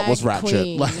hip hop was drag ratchet,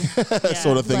 queen. like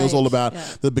sort of thing. It was Right. all about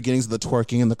the beginnings of the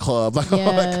twerking in the club, like all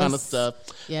that kind of Yes. stuff.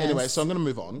 Yes. Anyway, so I'm gonna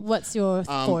move on. What's your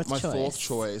fourth My choice? fourth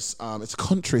choice, it's a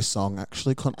country song,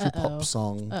 actually, country pop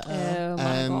song. Oh my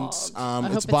And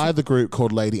God. it's by the group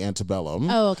called Lady Antebellum.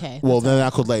 Oh, okay. Well, they're now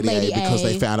called Lady, Lady A because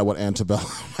they A. found out what antebellum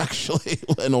actually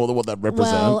and all what that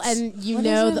represents. Well, and you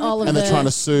know all of And the. they're trying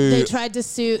to sue. They tried to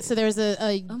sue. So there's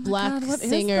a black God, what is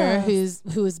singer this?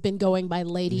 who has been going by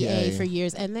Lady A Yeah. for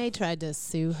years, and they tried to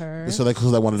sue her. So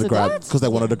because they wanted to So grab that's- because they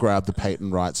wanted to grab the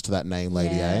patent rights to that name,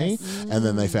 Lady Yes. A, and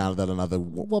then they found that another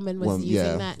Woman was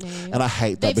using that name. And I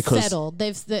hate that They've because settled.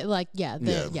 They've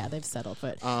they've settled.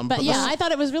 But but yeah, that's- I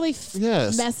thought it was really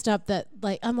Yes. messed up that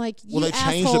I'm like, well, you they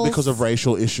changed it because of assholes.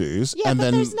 racial issues, Yeah, and but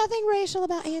then there's nothing racial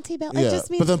about antebellum. Yeah, It just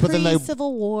means but then they-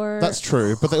 Civil War. that's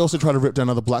true. But they also try to rip down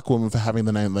another black woman for having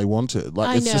the name they wanted. Like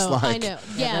I it's know. just like I know.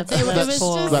 Yeah, that's it what was it's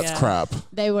for. just that's Yeah. crap.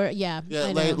 they were. Yeah, Yeah,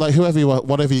 I know. like whoever you are,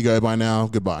 whatever you go by now,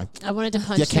 goodbye. I wanted to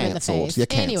punch You're them in the cancelled. face. You're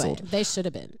Anyway, cancelled. they should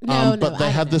have been. No, But they I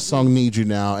had don't this know. song "Need You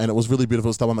Now," and it was really beautiful.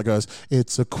 It's the one that goes,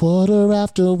 "It's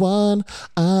 1:15.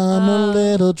 I'm a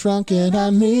little drunk and I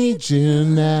need you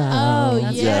now." Oh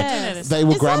That's yes. right. They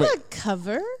were Is Grammy. that a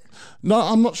cover? No,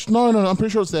 I'm not. No, I'm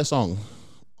pretty sure it's their song.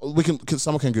 We can.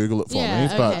 Someone can Google it for Yeah,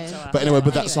 me. But okay. but anyway,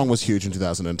 but that Anyway. song was huge in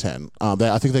 2010.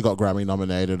 I think they got Grammy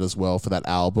nominated as well for that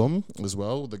album as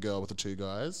well. The girl with the 2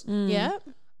 guys. Yeah.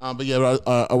 But yeah,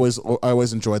 I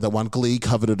always enjoyed that one. Glee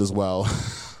covered it as well.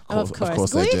 Of course. Of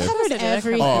course they Glee did. covers They did.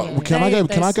 everything. Oh, can I go?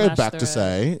 They Can I go smashed back to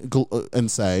through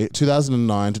say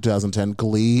 2009 to 2010?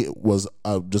 Glee was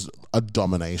just a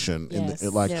domination. Yes.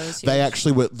 Like Yeah, it was they huge.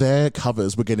 actually were. Their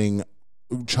covers were getting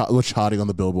were charting on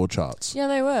the Billboard charts. Yeah,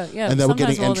 they were. Yeah, And they were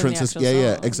sometimes getting more than the entrances. actual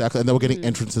Yeah, song. exactly. And they were getting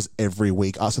entrances every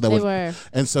week. So They were.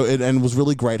 and so it was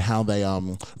really great how they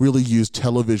really used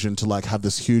television to like have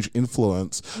this huge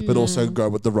influence, but also go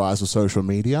with the rise of social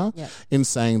media Yeah. in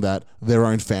saying that their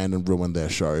own fandom ruined their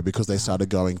show because they started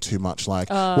going too much like,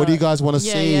 what do you guys want to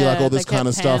yeah, see? yeah, Like all this they kind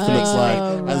of kept stuff, and it's like,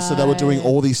 pandering. and so they were doing right.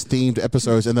 all these themed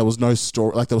episodes, and there was no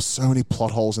story. Like there was so many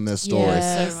plot holes in their stories.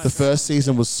 Yes. The first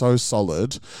season was so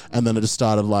solid, and then it just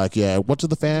started like, what do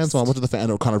the fans want? What do the fans?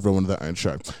 And it kind of ruined their own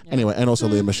show. Anyway, and also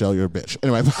Leah Michelle, you're a bitch.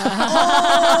 Anyway,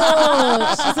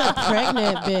 Oh, she's a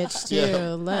pregnant bitch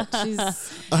too.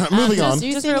 moving on.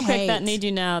 Just real quick, that "Need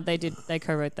You Now," they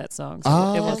co-wrote that song. So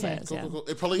Ah, it was okay. theirs. Cool, Yeah. cool, cool.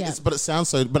 It probably Yeah. is, but it sounds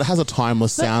so. But it has a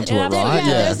timeless sound to yeah, it, yeah, right? Yeah,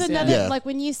 yeah. there's another Yeah. like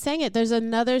when you sang it. There's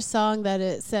another song that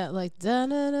it sound like. Dun,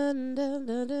 dun, dun, dun,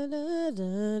 dun, dun, dun,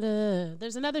 dun, dun.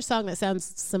 There's another song that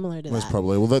sounds similar to Most that.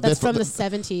 probably. Well, That's from the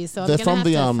 70s. So I'm they're gonna from have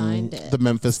the to find it. the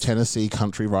Memphis, Tennessee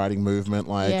country writing movement.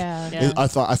 Like, Yeah. Yeah.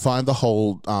 I find the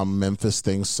whole Memphis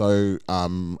thing so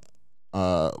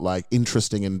like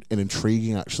interesting and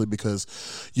intriguing actually because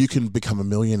you can become a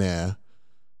millionaire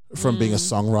from being a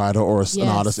songwriter or an Yes.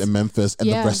 artist in Memphis, and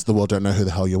Yeah. the rest of the world don't know who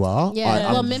the hell you are. Yeah,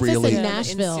 I'm well, Memphis really, and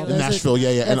Nashville. In Those are- Nashville, yeah,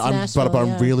 and that's I'm Nashville, but I'm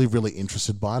yeah. really, really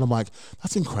interested by it. I'm like,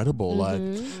 that's incredible. Like,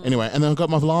 anyway, and then I got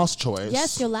my last choice.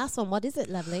 Yes, your last one. What is it,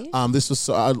 lovely? This was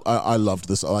so I loved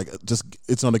this. Like, just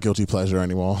it's not a guilty pleasure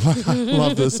anymore. I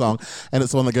love this song, and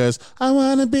it's the one that goes, "I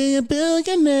wanna be a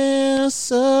billionaire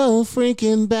so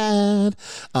freaking bad."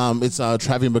 It's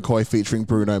Travis McCoy featuring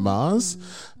Bruno Mars.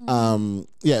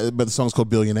 Yeah, but the song's called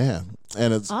 "Billionaire,"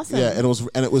 and it's Awesome. yeah, and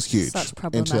it was huge Such in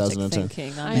problematic 2010.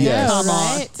 thinking. I Yes. know, Come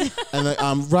on. right? And then,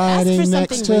 I'm riding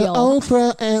next to something real.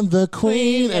 Oprah and the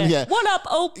Queen, and yeah. What up,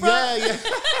 Oprah? Yeah, yeah.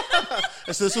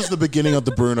 And so this was the beginning of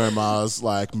the Bruno Mars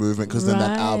like movement because then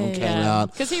that album Right. came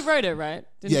out. Because he wrote it, right?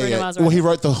 Didn't Yeah, Bruno yeah. Mars Well, write he it?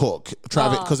 wrote the hook,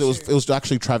 Travis, Oh, because it true. was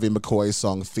actually Travis McCoy's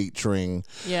song featuring.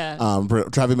 Yeah.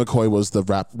 Travis McCoy was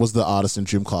the artist in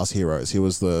Gym Class Heroes. He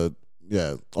was the do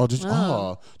you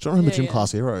remember Yeah, Gym yeah.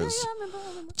 Class Heroes? I remember.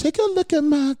 Take a look at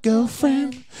my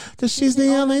girlfriend, cause she's the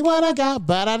only one I got.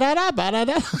 Ba-da-da-da,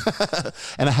 ba-da-da.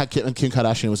 And I had Kim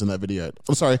Kardashian was in that video.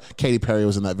 I'm sorry, Katy Perry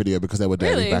was in that video because they were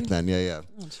dating Really? back then. Yeah, yeah.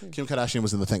 Kim Kardashian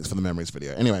was in the Thanks for the Memories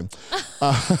video. Anyway,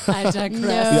 I digress. No.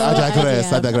 yeah, I digress.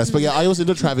 idea. I digress. But yeah, I was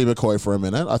into Travis McCoy for a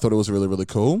minute. I thought it was really, really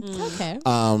cool. Okay.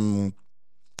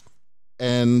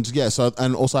 And yeah,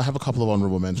 and also I have a couple of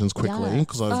honorable mentions quickly Yeah.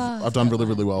 because I've done really,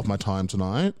 really well with my time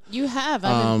tonight. You have.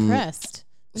 I'm impressed.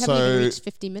 We haven't so- even reached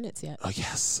 50 minutes yet. Oh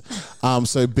yes.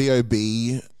 So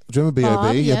B.O.B. Do you remember B.O.B.?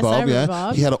 Bob, Yeah, yes, I Bob. remember Yeah,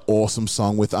 Bob. he had an awesome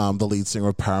song with the lead singer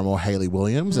of Paramore, Hayley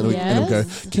Williams, and it would go,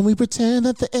 "Can we pretend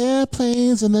that the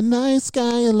airplanes in the night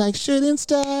sky are like shooting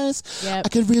stars? Yep. I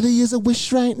could really use a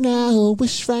wish right now,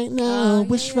 wish right now,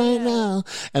 wish right now."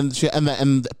 And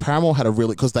and Paramore had a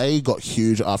really, because they got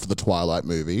huge after the Twilight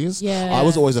movies. Yeah. I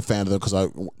was always a fan of them because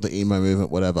the emo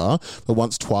movement, whatever. But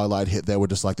once Twilight hit, they were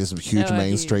just like this huge They were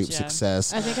mainstream huge, yeah.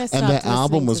 success. I think I and stopped their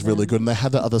album listening was to really them. good. And they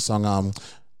had the other song,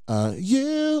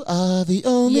 "You Are the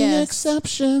Only Yes.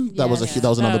 Exception." That was Yes. that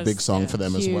was another That was, big song yeah, for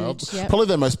them as well. huge, yep. Probably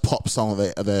their most pop song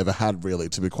they ever had, really,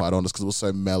 to be quite honest, because it was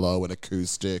so mellow and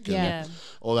acoustic and Yeah.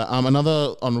 all that.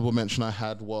 Another honorable mention I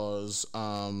had was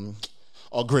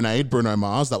Grenade, Bruno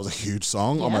Mars. That was a huge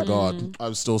song. Oh my God.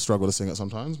 I still struggle to sing it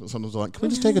sometimes, but sometimes I'm like, can we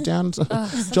just take it down?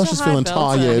 Josh is a feeling high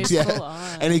belter. tired. He's Yeah. full on.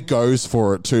 And he goes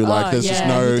for it too. Like, there's just yeah,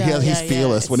 no, he does. he's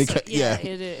fearless when he, It's- yeah.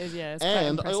 It is, yeah. It's quite And I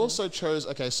impressive. also chose,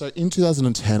 so in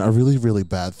 2010, a really, really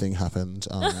bad thing happened.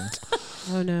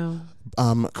 Oh no.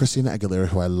 Christina Aguilera,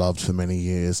 who I loved for many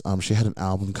years, she had an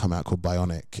album come out called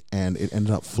Bionic, and it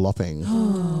ended up flopping.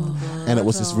 And it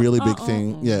was this really big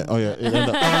thing. Yeah. Oh yeah. It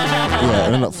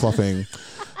ended up flopping.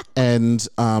 And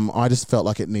I just felt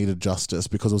like it needed justice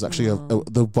because it was actually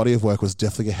the body of work was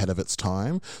definitely ahead of its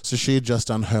time. So she had just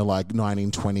done her like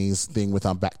 1920s thing with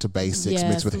Back to Basics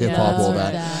mixed with hip hop, all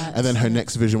that. And then her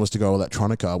next vision was to go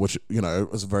electronica, which,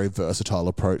 was a very versatile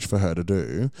approach for her to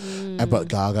do. But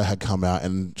Gaga had come out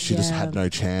and she just had no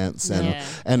chance.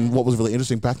 And what was really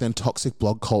interesting back then, toxic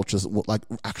blog cultures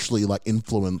actually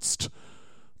influenced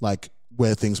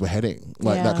where things were heading,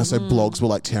 that. So blogs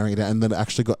were tearing it down, and then it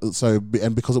actually got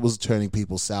and because it was turning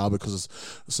people sour because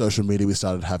of social media, we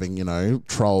started having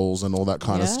trolls and all that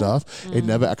kind of stuff. It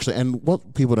never actually, and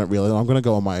what people don't realize, I'm going to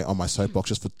go on my soapbox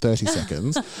just for 30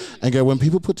 seconds, and go, when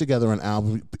people put together an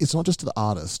album, it's not just the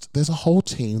artist. There's a whole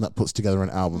team that puts together an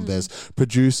album. There's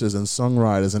producers and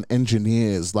songwriters and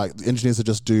engineers, engineers that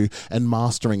just do and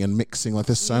mastering and mixing.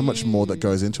 There's so much more that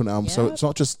goes into an album. So it's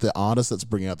not just the artist that's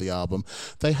bringing out the album.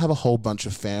 They have a whole bunch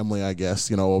of family, I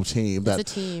guess, or team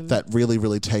that really,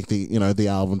 really take the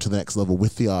album to the next level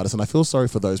with the artist. And I feel sorry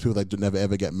for those people that never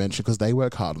ever get mentioned because they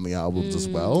work hard on the albums as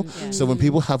well. So when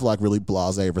people have really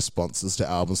blasé responses to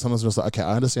albums, sometimes it's okay,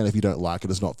 I understand if you don't like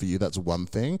it, it's not for you. That's one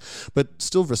thing, but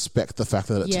still respect the fact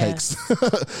that it takes,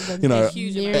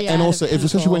 and also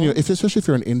especially if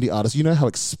you're an indie artist, how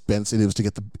expensive it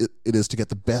is to get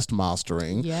the best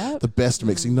mastering, the best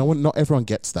mixing. Not everyone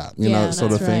gets that,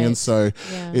 sort of thing. Right. And so,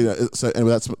 so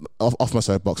anyway, that's off my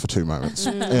soapbox for 2 moments.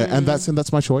 And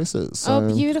that's my choices. So.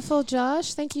 Oh, beautiful,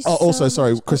 Josh. Thank you so much. Also,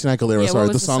 sorry, Christina Aguilera, Yeah, what was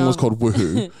the the song was song? called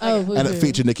Woohoo. Woohoo. And it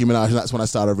featured Nicki Minaj, and that's when I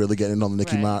started really getting on the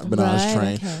Nicki Right. Minaj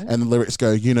train. Okay. And the lyrics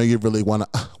go, you really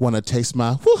wanna taste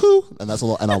my woohoo, and that's a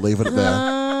lot. And I'll leave it at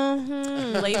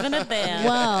there. Leaving it there.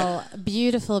 Well,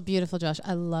 beautiful, beautiful, Josh.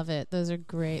 I love it. Those are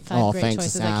great. 5 great thanks,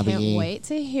 choices. I Abby. can't wait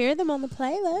to hear them on the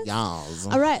playlist. Yes.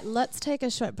 All right, let's take a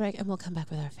short break and we'll come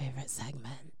back with our favorite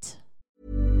segment.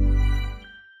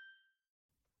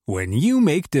 When you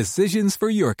make decisions for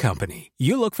your company,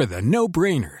 you look for the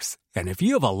no-brainers. And if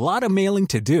you have a lot of mailing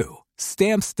to do,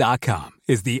 Stamps.com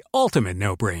is the ultimate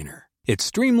no-brainer. It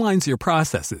streamlines your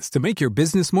processes to make your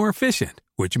business more efficient,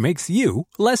 which makes you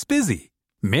less busy.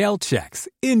 Mail checks,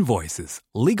 invoices,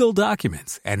 legal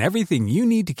documents, and everything you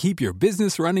need to keep your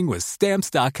business running with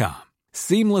Stamps.com.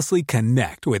 Seamlessly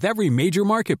connect with every major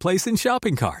marketplace and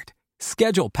shopping cart.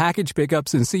 Schedule package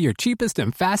pickups and see your cheapest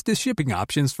and fastest shipping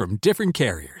options from different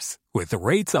carriers, with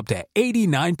rates up to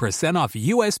 89% off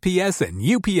USPS and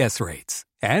UPS rates.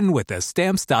 And with the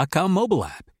Stamps.com mobile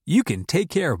app, you can take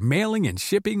care of mailing and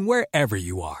shipping wherever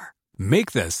you are.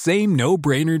 Make the same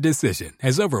no-brainer decision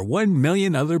as over 1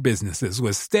 million other businesses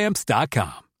with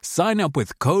Stamps.com. Sign up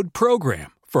with code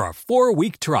PROGRAM for a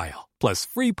 4-week trial, plus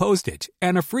free postage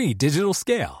and a free digital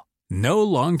scale. No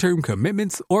long-term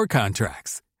commitments or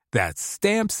contracts. That's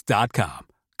Stamps.com.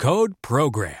 Code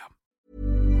PROGRAM.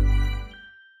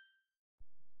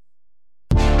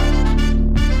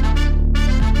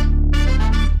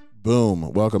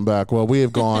 Boom. Welcome back. Well, we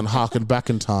have gone harkened back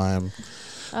in time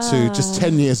to just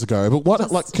 10 years ago. But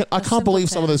I can't believe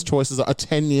some of those choices are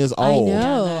 10 years old. I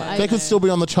know. They could still be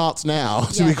on the charts now,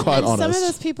 to be quite and honest. Some of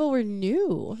those people were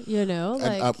new,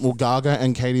 And, Gaga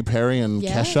and Katy Perry and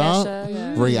Kesha,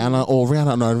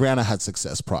 Rihanna had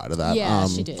success prior to that. Yeah,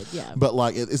 she did, yeah. But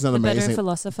isn't that Better amazing?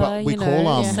 philosopher, But we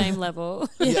call same level.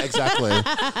 Yeah, exactly.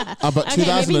 But Okay,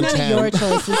 maybe not 2010. your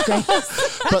choices,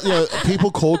 Grace. But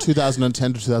people call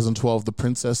 2010 to 2012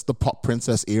 the pop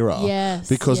princess era. Yes,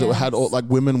 because it yes. had all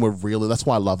women women were really, that's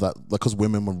why I love that, because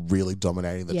women were really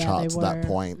dominating the charts at that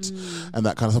point and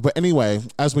that kind of stuff. But anyway,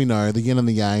 as we know, the yin and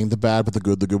the yang, the bad with the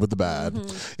good with the bad.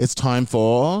 It's time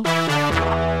for...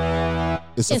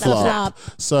 It's a flop.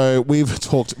 So we've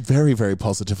talked very, very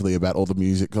positively about all the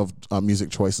music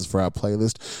choices for our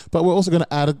playlist, but we're also going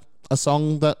to add a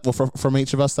song that, well, from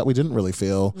each of us that we didn't really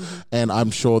feel, and I'm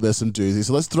sure there's some doozies.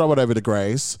 So let's throw it over to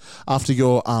Grace after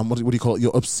your what do you call it?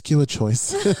 Your obscure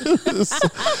choice,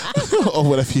 or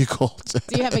whatever you call it.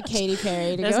 Do you have a Katy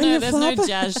Perry to There's go? there's no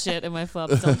jazz shit in my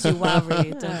flops. Don't you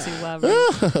worry. Don't you worry.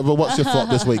 But what's your flop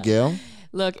this week, Gail?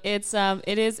 Look, it's a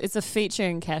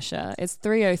featuring Kesha. It's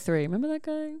 303. Remember that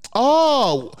guy?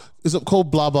 Oh, is it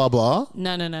called Blah Blah Blah?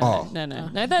 No. Oh. No,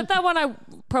 that one I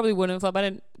probably wouldn't flop.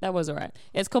 That was all right.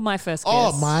 It's called My First Kiss.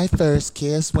 Oh, My First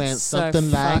Kiss went So something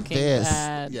like fucking this.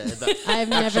 bad. Yeah, I've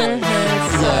never heard. So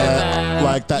bad.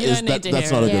 like that You is don't need that, to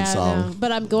that's hear not a it. good song. No,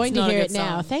 but I'm going It's to not a hear good it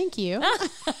now. song. Thank you.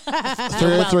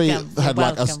 303 welcome. had You're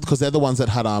like welcome. because they're the ones that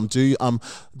had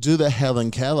do the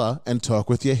Helen Keller and Talk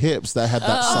with Your Hips. They had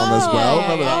that song as well. yeah,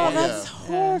 Remember yeah, that one? That's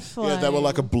horrifying. Yeah, they were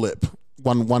like a blip.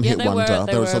 One Yeah, hit they wonder. were,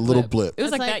 they There was were a little blip. It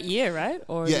was It's like like- that year, right?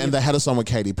 Or Yeah, and they had a song with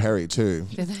Katy Perry too.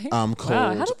 did they? Called,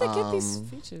 Wow, how did they get these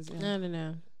features? Yeah.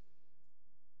 No.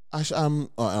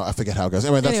 I forget how it goes.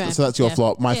 Anyway, that's your yeah.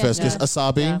 flop. My Yeah, First Kiss. yeah.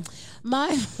 Asabi.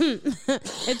 Yeah.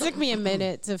 It took me a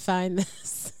minute to find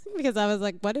this because I was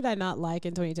like, what did I not like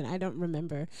in 2010? I don't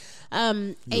remember.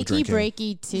 Achy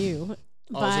drinking. Breaky 2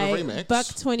 Oh, is it a by remix? Buck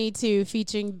 22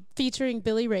 featuring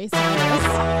Billy Ray Cyrus.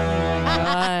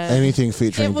 God. Anything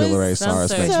featuring It was Billy Ray sounds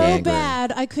Cyrus so makes me So angry.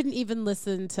 bad. I couldn't even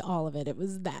listen to all of it. It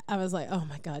was that. I was like, oh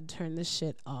my God, turn this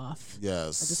shit off.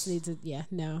 Yes. I just need to,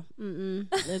 no.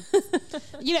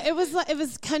 It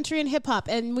was country and hip hop.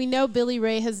 And we know Billy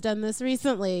Ray has done this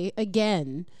recently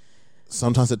again.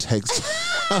 Sometimes it takes.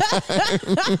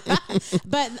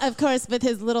 But of course, with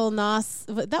his little Nas,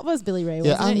 that was Billy Ray,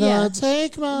 Yeah, wasn't I'm it? gonna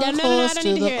take my No, I horse don't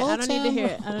to need to the hear it. I don't need to old hear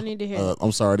town. it. I don't need to hear it.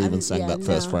 I'm sorry to even sang that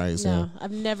first phrase. No, Yeah.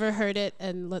 I've never heard it,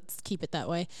 and let's keep it that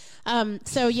way.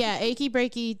 So yeah, Achy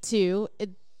Breaky 2.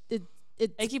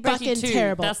 It's Achy fucking Breaky 2.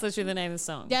 terrible. That's literally the name of the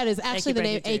song. That is actually the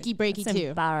name, Breaky 2. Achy Breaky It's 2.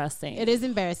 embarrassing. It is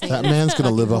embarrassing. That man's gonna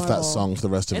live off that Horrible. song for the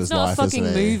rest of It's his not life, a fucking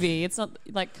isn't he? movie. It's not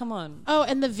like, come on. Oh,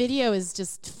 and the video is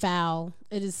just foul.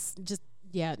 It is just,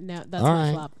 no, that's All my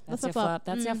right. flop. That's a your flop.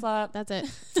 That's your flop. That's it.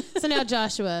 So now,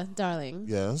 Joshua, darling,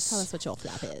 Yes. tell us what your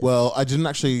flop is. Well, I didn't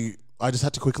actually. I just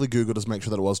had to quickly Google to make sure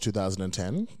that it was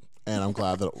 2010, and I'm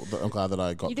glad that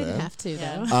I got you didn't there. have to,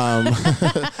 Yeah.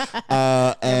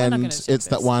 though. And gonna check it's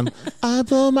that this. one. I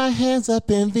blow my hands up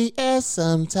in the air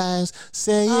sometimes,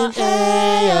 saying, Oh,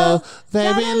 "Ayo,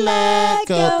 baby, gotta let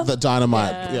go." go. The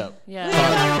Dynamite. Yeah.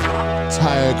 Yeah.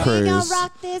 Tire We Cruise. gonna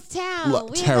rock this town. Look,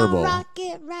 we terrible. gonna rock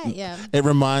it right. Yeah. It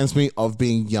reminds me of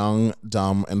being young,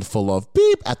 dumb, and full of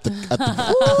beep at the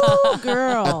Ooh,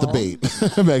 girl. at the beat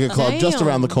Mega Club just Damn.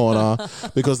 around the corner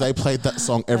because they played that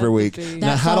song every week. beat.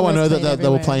 Now, That how do song I know was that played they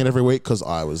were everywhere. playing it every week? Because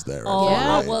I was there. Oh, every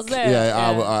Yeah. week. was there?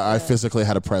 Yeah, Yeah. I physically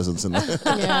had a presence in there.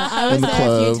 Yeah, I was In the there a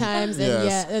few club. times, and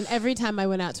Yes. and every time I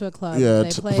went out to a club, Yeah,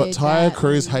 they played but Tyre that.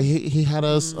 Cruz, hey, he had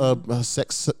a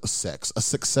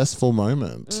successful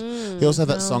moment. He also had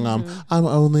that song, I'm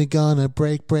only gonna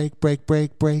break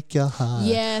your heart.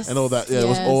 Yes, And all that. Yeah, it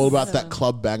was all yes. about that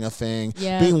club banger thing.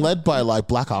 Yeah. Being led by like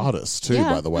black artists too,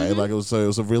 Yeah, by the way. Like it was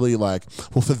a really like,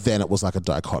 well, for then it was like a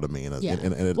dichotomy in Yeah.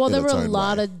 in Well, there in were its a own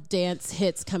lot way. of dance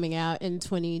hits coming out in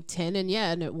 2010,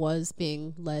 and it was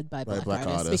being led by black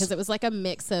artists because it was like a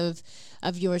mix of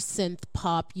your synth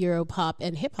pop, Euro pop,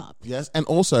 and hip hop. Yes, and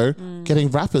also getting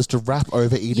rappers to rap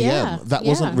over EDM. Yeah, That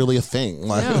wasn't yeah. really a thing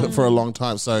like No. for a long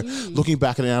time. So looking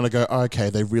back at it now, I go, oh, okay,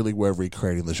 they really were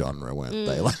recreating the genre, weren't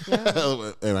they? Like,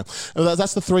 anyway,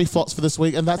 that's the three flops for this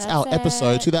week, and that's our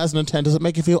episode 2010. Does it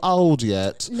make you feel old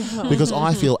yet? No. Because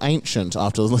I feel ancient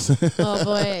after listening. Oh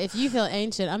boy, if you feel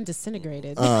ancient, I'm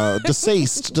disintegrated.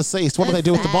 Deceased. What do they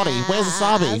do with the body? Where's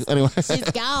Asabi? Anyway. She's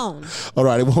gone.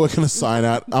 Alrighty, well, we're going to sign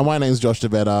out. My name's Josh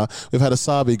DeVetta. We've had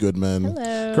Asabi Goodman,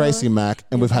 Hello. Gracie Mack,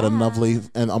 and we've had a lovely.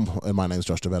 And my name's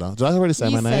Josh DeVetta. Did I already say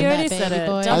You my said name? You already that, said baby it.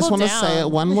 boy. I just Double want to down. say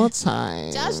it one more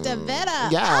time. Josh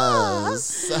DeVetta.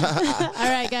 Yes. All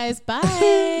right, guys. Bye.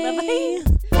 Bye.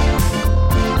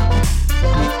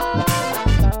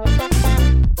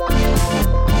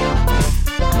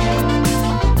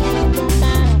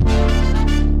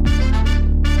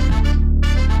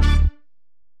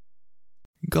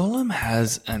 Gollum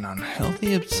has an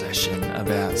unhealthy obsession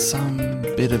about some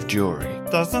bit of jewelry.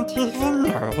 Doesn't even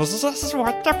know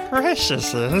what the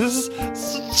precious is.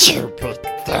 Stupid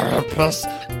therapist.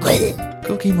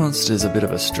 Cookie Monster's a bit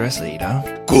of a stress eater.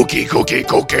 Cookie.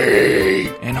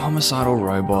 And homicidal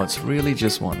robots really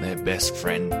just want their best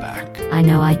friend back. I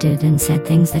know I did and said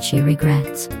things that she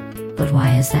regrets. But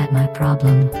why is that my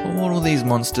problem? But what all these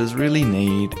monsters really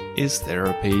need is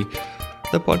therapy.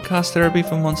 The podcast Therapy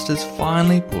for Monsters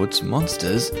finally puts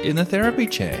monsters in the therapy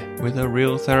chair with a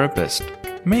real therapist.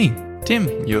 Me, Tim,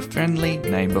 your friendly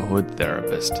neighborhood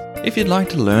therapist. If you'd like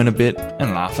to learn a bit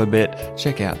and laugh a bit,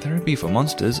 check out Therapy for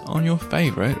Monsters on your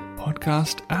favorite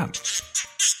podcast app.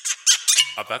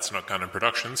 A That's Not Canon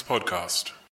Productions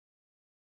podcast.